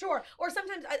kind. Sure. Or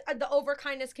sometimes the over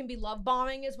kindness can be love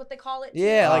bombing, is what they call it. Too.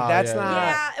 Yeah, like that's yeah, not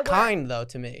yeah. Yeah, kind though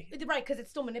to me. Right, because it's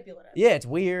still manipulative. Yeah, it's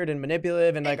weird and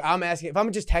manipulative, and like I'm asking if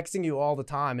I'm just texting you all the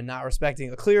time and not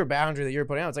respecting a clear boundary that you're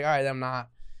putting out. It's like, all right, I'm not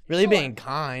really Sure. being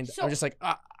kind. So- I'm just like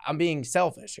I'm being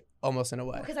selfish almost in a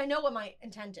way. Because I know what my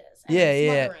intent is. And Yeah, it's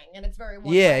yeah. smothering, and it's very Yeah,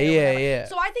 one-sided or yeah, whatever. yeah.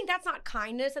 So I think that's not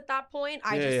kindness at that point.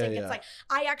 I Yeah, just yeah, think yeah. it's like,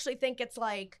 I actually think it's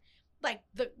like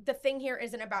the thing here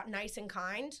isn't about nice and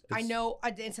kind. I know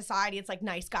in society it's like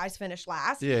nice guys finish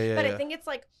last. Yeah. But I think it's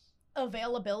like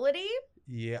availability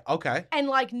Yeah. Okay. and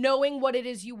like knowing what it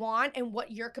is you want and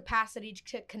what your capacity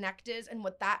to connect is and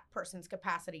what that person's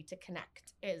capacity to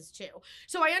connect is too.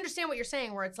 So I understand what you're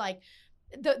saying, where it's like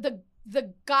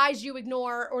the guys you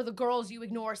ignore or the girls you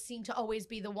ignore seem to always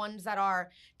be the ones that are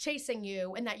chasing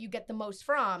you and that you get the most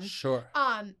from. Sure.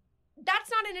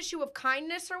 That's not an issue of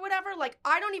kindness or whatever. Like,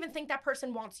 I don't even think that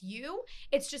person wants you.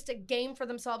 It's just a game for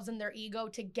themselves and their ego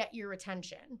to get your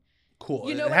attention. Cool.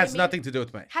 You know it what I has mean? nothing to do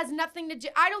with me. Has nothing to do.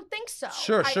 I don't think so.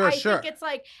 Sure. I think it's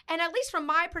like, and at least from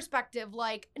my perspective,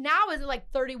 like now as like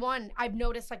 31, I've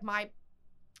noticed like my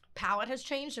palate has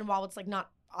changed. And while it's like not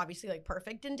obviously like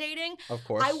perfect in dating, Of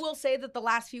course. I will say that the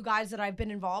last few guys that I've been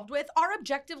involved with are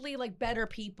objectively like better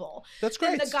people That's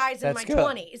than great. the guys in That's my good.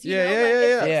 20s. You Yeah, know? yeah, Like, yeah,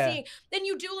 it's yeah. like Yeah. seeing, then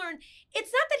you do learn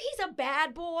it's not that he's a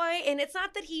bad boy and it's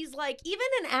not that he's like even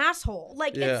an asshole.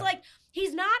 Like Yeah. it's like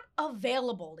he's not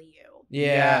available to you.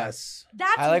 Yeah. Yes.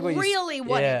 That's I like what you really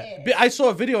what yeah. it is. But I saw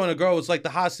a video and a girl was like, the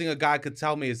hottest thing a guy could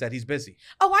tell me is that he's busy.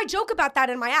 Oh, I joke about that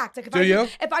in my act. Like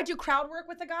if I do crowd work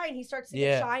with a guy and he starts to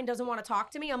get shy and doesn't want to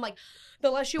talk to me, I'm like, the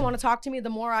less you want to talk to me, the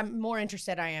more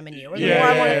interested I am in you. Or the Yeah, more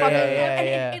I want to yeah, fuck yeah, with you. yeah, And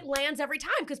yeah. it lands every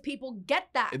time because people get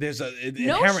that. There's a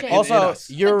No inherent shame. in Also, us.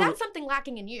 you're But that's something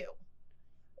lacking in you.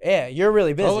 you're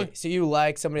really busy, Totally. so you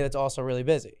like somebody that's also really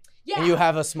busy. Yeah. And you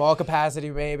have a small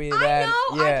capacity, maybe. I That,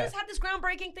 know. Yeah. I just had this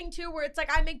groundbreaking thing too, where it's like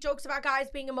I make jokes about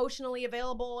guys being emotionally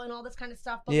available and all this kind of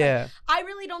stuff. But Yeah. like, I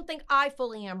really don't think I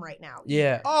fully am right now.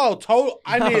 Yeah. Oh, total.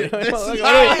 I mean, Look this is at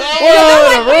not-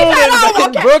 in a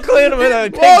room in Brooklyn with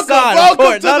a pink sign. Of welcome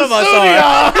course, to none the of us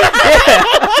studio.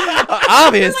 are.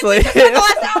 Obviously. This is the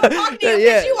last time I'm talking to you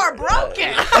Yeah. because you are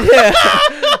broken. Yeah.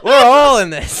 We're all in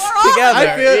this We're all together.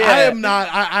 I feel yeah. I am not.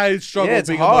 I struggle Yeah, with it's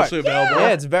being hard. emotionally available. Yeah,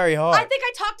 it's very hard. I think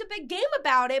I talked a big game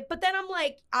about it, but then I'm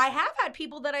like, I have had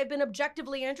people that I've been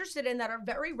objectively interested in that are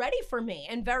very ready for me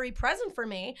and very present for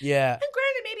me. Yeah. And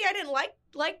granted, maybe I didn't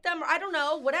like them, or I don't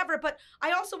know, whatever. But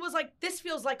I also was like, this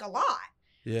feels like a lot.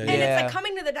 Yeah, And yeah. it's like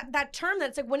coming to that term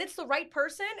that's like when it's the right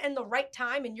person and the right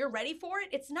time and you're ready for it,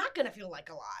 it's not gonna feel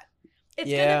like a lot. It's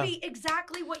Yeah. gonna be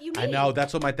exactly what you need. I know.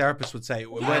 That's what my therapist would say.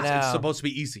 When I it's know. supposed to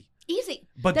be easy. Easy.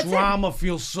 But That's it. drama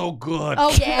feels so good.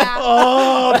 Oh yeah.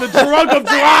 Oh, the drug of Oh,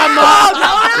 drama.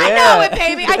 I know Yeah. it,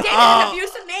 baby. I dated an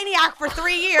abusive maniac for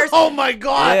 3 years. Oh my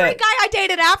God. Yeah. Every guy I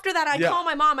dated after that, I'd Yeah. call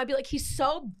my mom. I'd be like, he's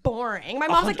so boring. My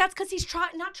mom's like, that's because he's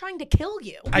not trying to kill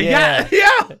you. Yeah. Yeah.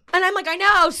 Yeah. And I'm like, I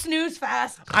know, snooze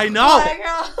fest. I know.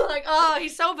 Like, oh,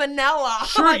 he's so vanilla.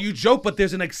 Sure, you joke, but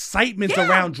there's an excitement Yeah.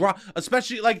 around drama,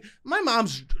 especially like my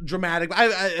mom's dramatic.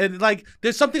 And like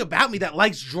there's something about me that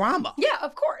likes drama. Yeah,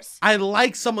 of course. I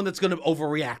like someone that's gonna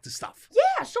overreact to stuff.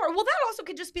 Yeah, sure. Well, that also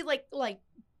could just be like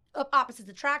opposites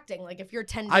attracting. Like if you're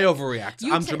 10. I overreact.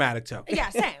 You I'm take- dramatic too. Yeah,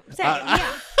 same.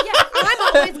 Yeah.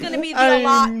 I'm always gonna be the a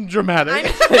lot. I'm dramatic.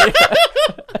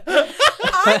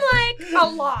 I'm like a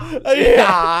lot.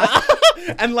 Yeah.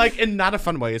 And like in not a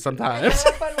fun way sometimes.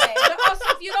 Not a fun way. But also,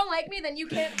 if you don't like me, then you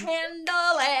can't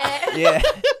handle it. Yeah.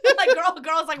 Like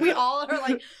girls, like we all are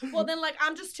like, well then like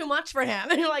I'm just too much for him.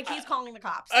 And you're like, he's calling the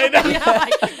cops. I know. Yeah,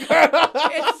 like,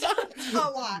 it's a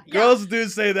lot. Yeah. Girls do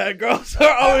say that. Girls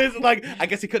are always like, I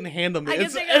guess he couldn't handle me.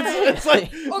 It's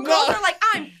like, or no. girls are like,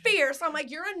 I'm fierce. I'm like,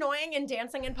 you're annoying and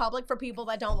dancing in public for people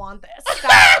that don't want this.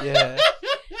 Stop. Yeah.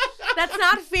 That's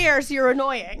not fierce. You're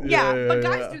annoying. Yeah, but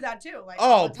guys do that too. Like,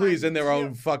 all Oh, the please, time. in their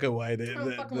own fucking way.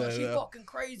 She's fucking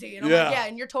crazy. And I'm Yeah. like, yeah,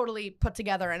 and you're totally put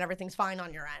together and everything's fine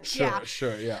on your end. Sure, Yeah.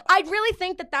 sure, yeah. I really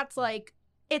think that that's like,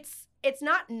 it's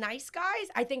not nice, guys.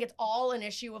 I think it's all an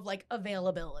issue of like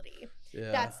availability.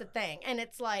 Yeah. That's the thing. And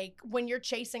it's like when you're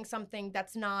chasing something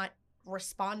that's not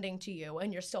responding to you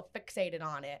and you're still fixated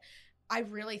on it, I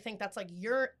really think that's like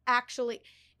you're actually,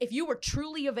 if you were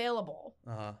truly available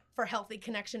for healthy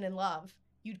connection and love,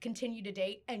 you'd continue to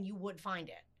date and you would find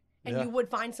it. And you would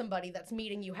find somebody that's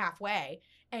meeting you halfway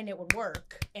and it would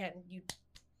work and you'd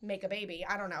make a baby.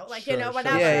 I don't know. Like, Sure, you know, sure,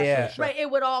 whatever. Yeah. Right.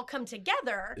 It would all come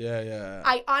together. Yeah.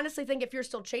 I honestly think if you're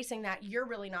still chasing that, you're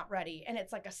really not ready. And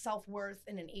it's like a self-worth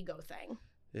and an ego thing.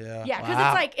 Yeah. Yeah. Because Wow.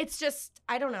 it's like, it's just,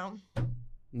 I don't know.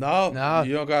 No,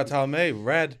 you don't gotta tell me.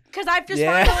 Red. Because I've just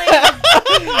Yeah.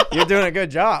 finally... You're doing a good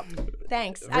job.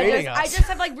 Thanks. Reading I us. just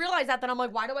have like realized that I'm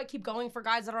like, why do I keep going for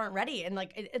guys that aren't ready? And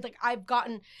like, it's like I've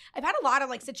had a lot of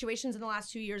like situations in the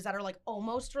last 2 years that are like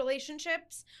almost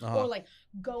relationships or like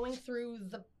going through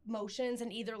the motions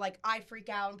and either like I freak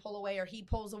out and pull away or he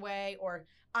pulls away or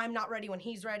I'm not ready when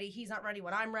he's ready. He's not ready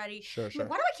when I'm ready. Sure. Like,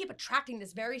 why do I keep attracting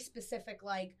this very specific,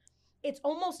 like it's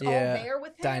almost all Yeah. there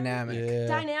with him.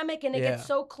 Dynamic. And it Yeah. gets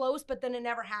so close, but then it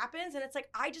never happens. And it's like,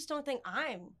 I just don't think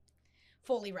I'm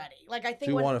fully ready. Like I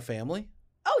think Do you want a family?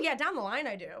 Oh yeah, down the line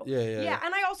I do. Yeah.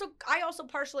 And I also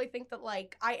partially think that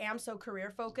like I am so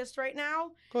career focused right now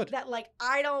Good. that like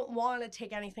I don't want to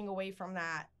take anything away from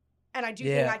that. And I do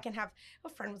think Yeah. I can have. A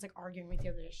friend was like arguing with me the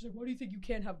other day. She's like, "Why do you think you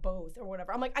can't have both or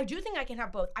whatever?" I'm like, I do think I can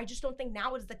have both. I just don't think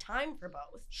now is the time for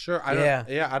both. Sure. I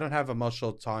don't have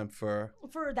emotional time for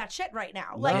that shit right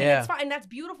now. Like Yeah. it's fine, and that's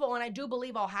beautiful, and I do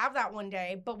believe I'll have that one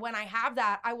day. But when I have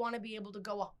that, I want to be able to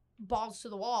go balls to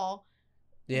the wall.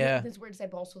 Yeah. It's weird to say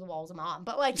balls to the wall as a mom,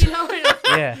 but like, you know.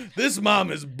 Yeah. This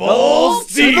mom is balls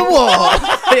to deep. the wall.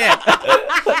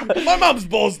 Yeah. My mom's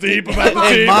balls deep about the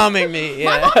And team. momming me.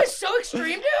 My Yeah. mom is so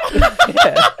extreme, dude.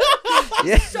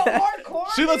 Yeah. So hardcore.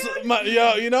 She lets dude.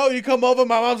 you know, you come over,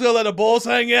 my mom's gonna let her balls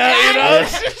hang out, you know? Yeah.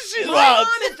 She's My wild.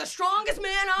 mom is the strongest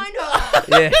man I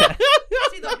know. Yeah.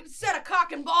 See the set of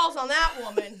cock and balls on that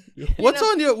woman.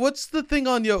 What's the thing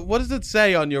on your, what does it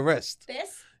say on your wrist?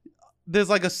 This? There's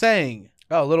like a saying.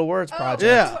 Oh, Little Words Project.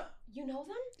 Yeah. You know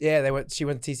them? Yeah, she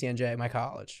went to TCNJ, my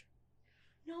college.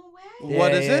 No way.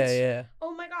 What is it? Yeah.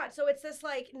 Oh my god. So it's this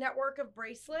like network of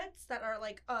bracelets that are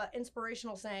like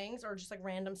inspirational sayings or just like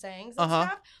random sayings and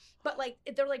stuff. But like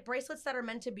they're like bracelets that are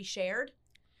meant to be shared.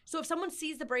 So if someone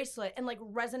sees the bracelet and like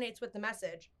resonates with the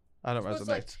message. I don't so it's resonate.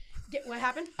 like, what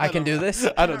happened? I can do this.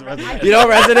 I don't resonate. You don't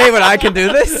resonate when I can do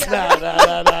this? No.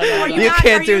 Are You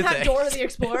can't do Are you not things. Dora the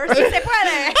Explorer? Sí se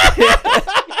puede.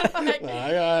 Like,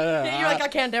 you're like, I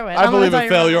can't do it. I I'm gonna believe tell in you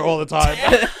failure right all the time.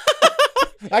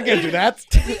 I can't do that.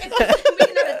 now. We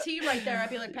can have a team right there. I'd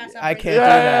be like, pass out. I right can't there. do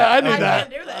that. I knew I that.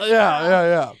 can't do this.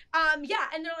 Yeah. Yeah,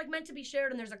 and they're like meant to be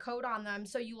shared, and there's a code on them.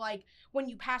 So you like when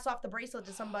you pass off the bracelet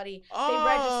to somebody, they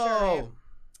register it.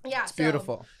 Yeah, It's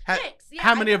beautiful. Thanks. Yeah,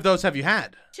 How many of those have you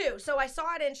had? 2. So I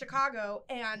saw it in Chicago,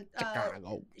 and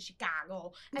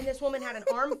Chicago, and this woman had an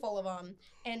armful of them,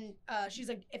 and she's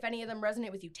like, if any of them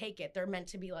resonate with you, take it. They're meant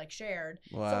to be like shared.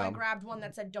 Wow. So I grabbed one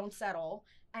that said "Don't settle,"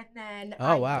 and then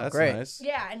Oh, wow. That's Great. nice.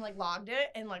 yeah, and like logged it,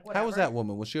 and like whatever. How was that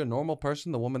woman? Was she a normal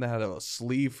person? The woman that had a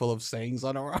sleeve full of sayings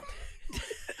on her arm?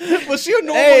 Was she a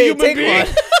normal human take being?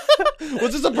 one.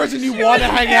 Was this a person you want to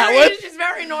hang out with? She's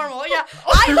very normal. Yeah.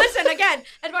 I listen again.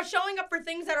 It's about showing up for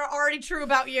things that are already true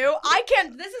about you. I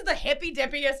can't. This is the hippy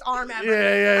dippiest arm ever.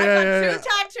 I've got 2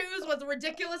 tattoos with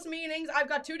ridiculous meanings. I've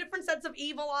got 2 different sets of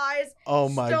evil eyes. Oh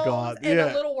my stones, God. And Yeah.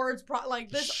 the little words like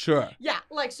this. Sure. Yeah.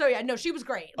 Like so. Yeah. No, she was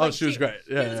great. Oh, Like, she was great.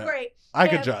 Yeah, She was yeah. great. I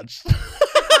could And- judge.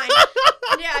 Fine.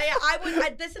 Yeah.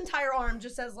 This entire arm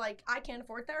just says like I can't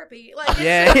afford therapy. Like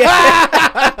Yeah.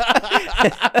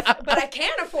 but I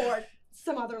can afford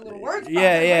some other little words.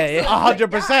 Yeah.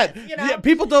 100%. You know? Yeah,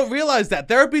 people don't realize that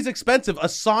therapy's expensive. A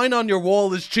sign on your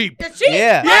wall is cheap. It's cheap.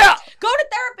 Yeah. Yeah. Go to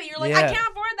therapy. You're like, I Yeah. can't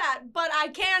afford that, but I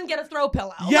can get a throw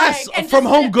pillow. Yes, like, and from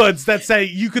just- Home Goods that say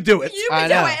you could do it. You I can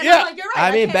do know. it. And Yeah. I'm like, you're right.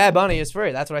 I mean, can. Bad Bunny is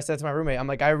free. That's what I said to my roommate. I'm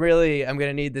like, I really am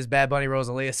gonna need this Bad Bunny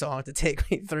Rosalia song to take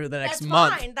me through the next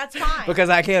month. That's fine. Because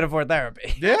I can't afford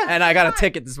therapy. Yeah. And I got a fine.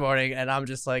 ticket this morning, and I'm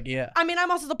just like, yeah. I mean,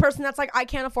 I'm also the person that's like, I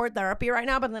can't afford therapy right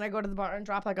now, but then I go to the bar and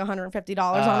drop like $150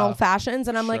 on old fashions,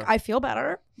 and I'm like, sure. I feel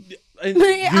better. And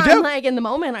you I'm do. like, in the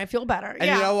moment, I feel better. And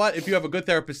you know what? If you have a good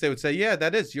therapist, they would say, yeah,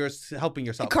 that is, you're helping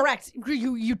yourself. Correct.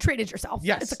 You treated yourself.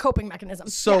 Yes. It's a coping mechanism.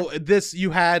 So this, you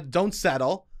had Don't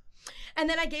Settle. And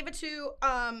then I gave it to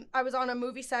I was on a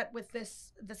movie set with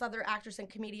this other actress and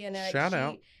comedian. Shout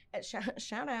out.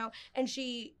 Shout out. And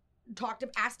she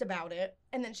asked about it,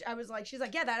 and then she's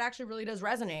like, yeah, that actually really does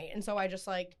resonate. And so I just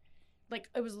like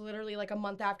it was literally like a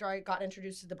month after I got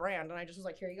introduced to the brand, and I just was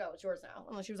like, here you go, it's yours now.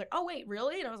 And then she was like, oh wait,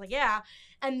 really? And I was like, yeah.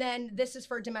 And then this is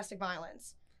for domestic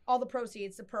violence. All the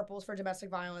proceeds, the purple's for domestic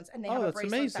violence, and they have a that's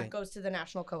bracelet amazing. that goes to the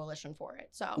National Coalition for it.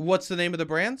 So What's the name of the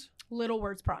brand? Little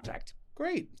Words Project.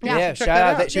 Great. Yeah, Check shout that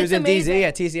out that she was It's in amazing. DZ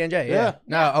at TCNJ. Yeah.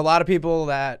 No, a lot of people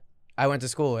that I went to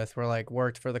school with were like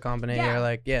worked for the company Yeah. or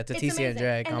like to It's TCNJ amazing.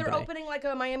 And company. they're opening like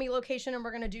a Miami location, and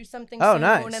we're gonna do something Oh, soon.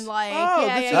 nice. And like, Oh,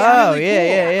 yeah, this yeah, is yeah. Oh, really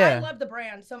yeah, cool. yeah. I love the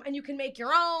brand. So, and you can make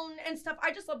your own and stuff.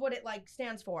 I just love what it like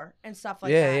stands for and stuff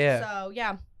like Yeah, that. yeah. So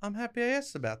yeah, I'm happy I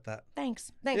asked about that.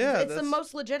 thanks. Yeah, it's the that's-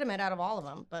 most legitimate out of all of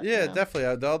them. But Yeah, you know.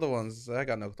 definitely. The other ones, I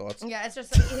got no thoughts. Yeah, it's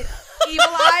just evil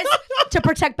eyes to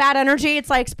protect bad energy. It's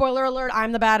like, spoiler alert,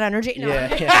 I'm the bad energy. No,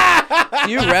 Yeah.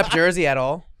 Do you rep Jersey at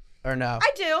all or no?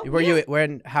 I do. Were yeah.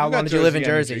 How You got long did you live in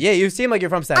Jersey Jersey? energy. Yeah, you seem like you're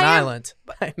from Staten I am. Island.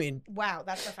 I mean, Wow,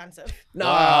 that's offensive. no.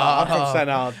 Wow, I'm from Staten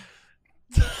Island.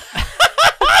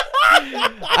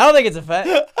 I don't think it's a fact.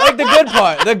 Like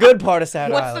the good part of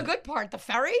Staten What's Island. the good part? The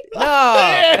ferry? No.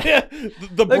 The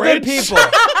The bridge. good people.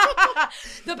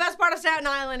 The best part of Staten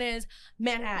Island is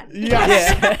Manhattan.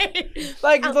 Yes.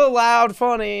 Like the loud,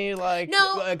 funny, like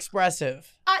No.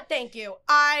 expressive. Thank you.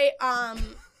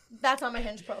 That's on my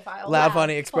Hinge profile. Loud,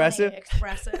 funny, expressive?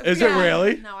 Expressive. Is it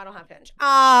really? No, I don't have Hinge.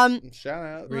 Shout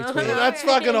out. Retweet. That's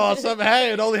fucking awesome.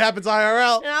 Hey, it only happens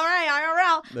IRL. All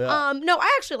right, IRL. Yeah. No,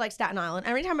 I actually like Staten Island.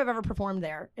 Every time I've ever performed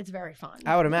there, it's very fun.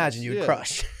 I would imagine you would Yeah.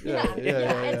 crush. Yeah.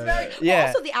 It's very. Yeah.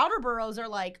 Also, the outer boroughs are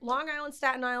like Long Island,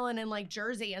 Staten Island, and like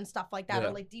Jersey and stuff like that, Yeah.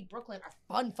 or like Deep Brooklyn are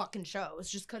fun fucking shows,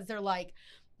 just because they're like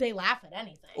they laugh at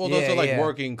anything. Well, those Yeah, are like yeah.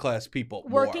 working class people.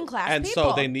 Working more. class and people.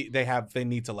 so they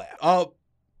need to laugh.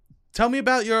 Tell me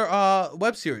about your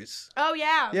web series. Oh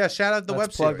yeah. Yeah, shout out the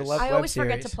Let's web plug the series. web- I always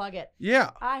forget series. to plug it.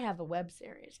 Yeah, I have a web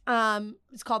series.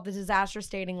 It's called The Disastrous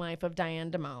Dating Life of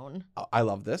Diane Damone. I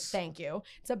love this. Thank you.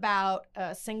 It's about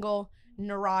a single,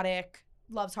 neurotic,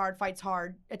 loves hard, fights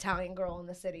hard Italian girl in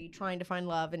the city trying to find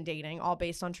love and dating, all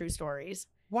based on true stories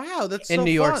Wow, that's In so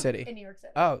New York fun. City. in New York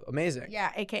City. Oh, amazing.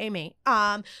 Yeah, aka me.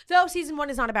 Though season 1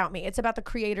 is not about me. It's about the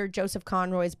creator Joseph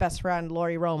Conroy's best friend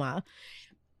Lori Roma.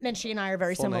 And she and I are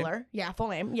very Full name? similar. Yeah, full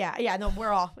name. Yeah. No,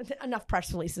 we're all enough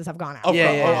press releases have gone out. Okay.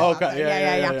 Yeah,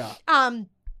 yeah, yeah. Okay. Yeah.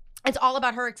 It's all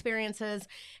about her experiences,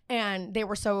 and they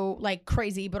were so like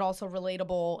crazy but also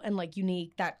relatable and like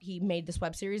unique that he made this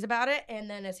web series about it. And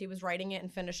then as he was writing it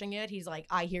and finishing it, he's like,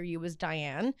 I hear you as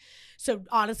Diane. So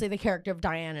honestly, the character of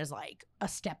Diane is like a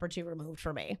step or two removed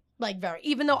for me. Like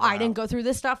even though I Wow. didn't go through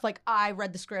this stuff, like I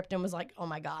read the script and was like, oh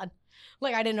my God.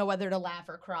 Like I didn't know whether to laugh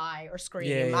or cry or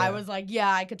scream. Yeah. I was like,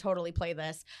 yeah, I could totally play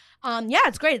this. Yeah,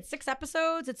 it's great. It's 6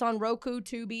 episodes. It's on Roku,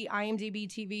 Tubi, IMDb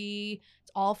TV.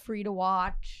 It's all free to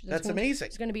watch. That's amazing.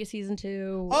 There's going to be a season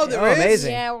 2. Oh, there Oh, is?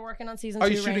 amazing. Yeah, we're working on season 2 Are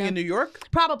you right shooting now. in New York?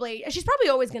 Probably. She's probably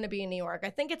always going to be in New York. I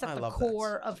think it's I at the love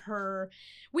core of her.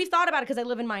 We've thought about it because I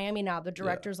live in Miami now. The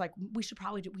director's like, we should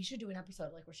do an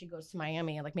episode like where she goes to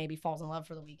Miami and like maybe falls in love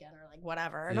for the weekend or like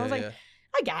whatever. And I was like,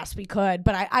 I guess we could,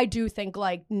 but I do think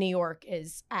like New York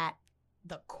is at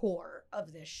the core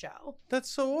of this show.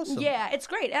 That's so awesome. Yeah, it's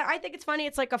great. I think it's funny.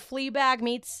 It's like a Fleabag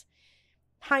meets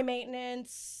High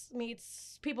Maintenance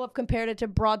meets. People have compared it to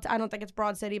Broad. I don't think it's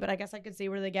Broad City, but I guess I could see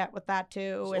where they get with that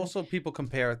too. So And also, people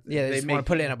compare. Yeah, they just wanna make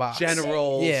put it in a box.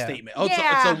 General Yeah. statement. Oh,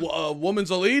 Yeah. it's a woman's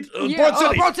elite. yeah, Broad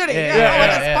City. Broad City. Yeah, Yeah, yeah, like,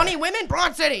 yeah, it's yeah. funny women.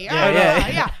 Broad City.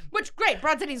 Yeah. Which great.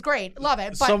 Broad City's great. Love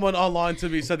it. But Someone online to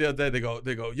me said the other day,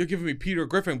 they go, you're giving me Peter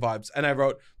Griffin vibes, and I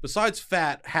wrote, besides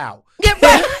fat, how? yeah,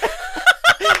 right.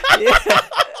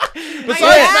 Am I Besides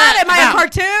fat? that, Am I how? a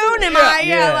cartoon? Am I?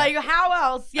 Yeah, Yeah. like how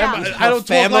else? Yeah. I don't talk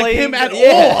like Family? him at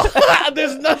Yeah. all.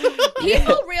 There's nothing.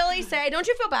 People really say, don't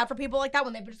you feel bad for people like that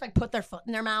when they just like put their foot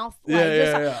in their mouth? Like, Yeah,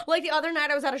 just, yeah. like the other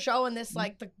night I was at a show and this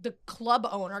like the club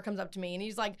owner comes up to me and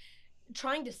he's like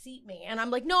trying to seat me and I'm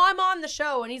like, no, I'm on the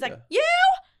show. And he's like, you?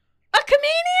 A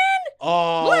comedian?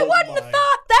 Oh, Well, I wouldn't have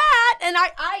thought that. And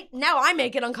I now I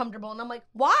make it uncomfortable, and I'm like,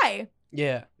 why?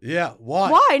 Yeah. Yeah.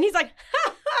 Why? Why? And he's like,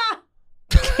 ha ha.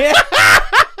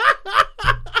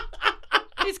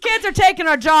 These kids are taking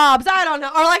our jobs. I don't know.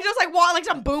 Or like just like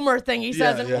some boomer thing he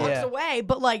says and walks away.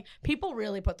 But like people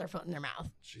really put their foot in their mouth.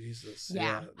 Jesus.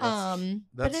 Yeah. That's,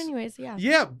 but anyways, yeah.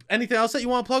 Yeah. Anything else that you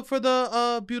want to plug for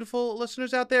the beautiful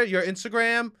listeners out there? Your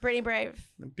Instagram. Brittany Brave.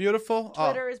 Beautiful.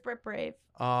 Twitter is Brit Brave.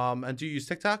 And do you use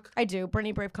TikTok? I do.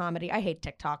 Brittany Brave Comedy. I hate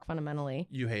TikTok fundamentally.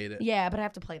 You hate it. Yeah, but I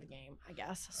have to play the game, I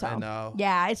guess. So I know.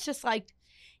 Yeah, it's just like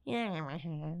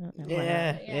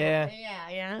Yeah.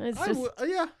 It's just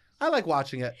I like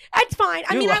watching it. it's fine.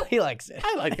 I mean, he likes it.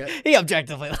 I like it. He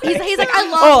objectively likes it. he's like, I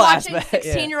love All watching aspect,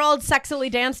 16-year-olds sexually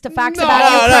dance to facts No,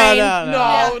 about Ukraine.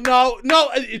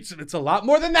 No. It's a lot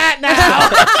more than that now.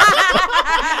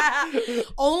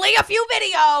 Only a few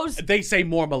videos. They say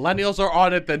more millennials are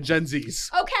on it than Gen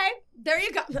Zs. Okay, there you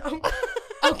go.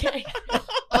 Okay.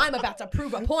 I'm about to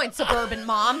prove a point, suburban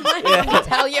mom. Let me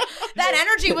tell you. That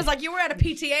energy was like you were at a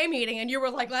PTA meeting and you were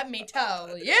like, let me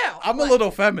tell you. I'm a little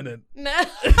feminine.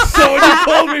 So when you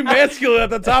called me masculine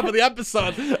at the top of the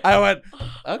episode, I went,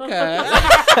 okay.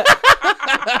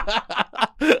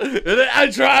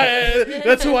 I try.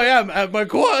 That's who I am at my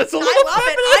core. It's a little I love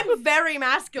feminine. it. I'm very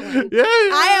masculine. Yeah.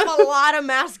 I have a lot of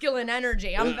masculine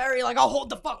energy. I'm very like, I'll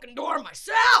hold the fucking door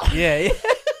myself. Yeah.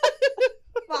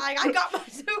 Like, I got my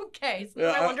suitcase.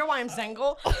 Yeah, I wonder why I'm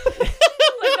single.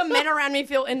 Like, the men around me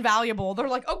feel invaluable. They're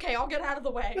like, okay, I'll get out of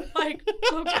the way. Like,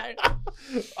 okay.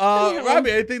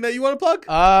 Robbie, anything that you want to plug?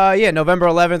 Yeah, November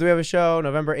 11th we have a show.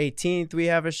 November 18th we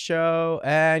have a show,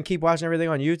 and keep watching everything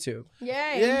on YouTube.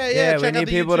 Yay. Yeah. We Check out need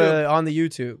the people YouTube. on the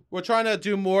YouTube. We're trying to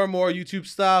do more and more YouTube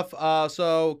stuff.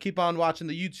 So keep on watching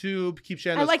the YouTube. Keep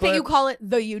sharing. I those like that you clips. call it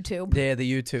the YouTube. Yeah, the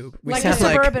YouTube. We Like a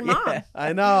sound suburban mom. Yeah.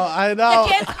 I know.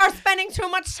 The kids are spending too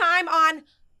much time on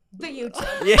the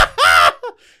YouTube. Yeah.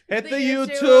 Hit the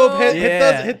YouTube. YouTube.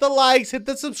 Yeah. Hit the likes. Hit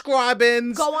the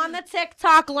subscribings. Go on the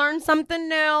TikTok, learn something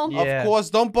new. Yeah. Of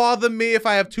course, don't bother me if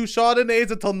I have 2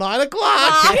 Chardonnays until 9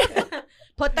 o'clock.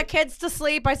 Put the kids to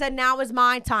sleep. I said, now is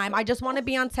my time. I just want to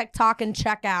be on TikTok and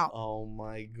check out. Oh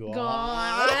my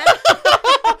God.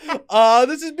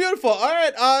 This is beautiful. All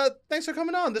right. Thanks for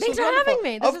coming on. This Thanks was for wonderful. having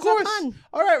me. This of is so course. fun.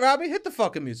 All right, Robbie, hit the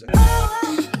fucking music.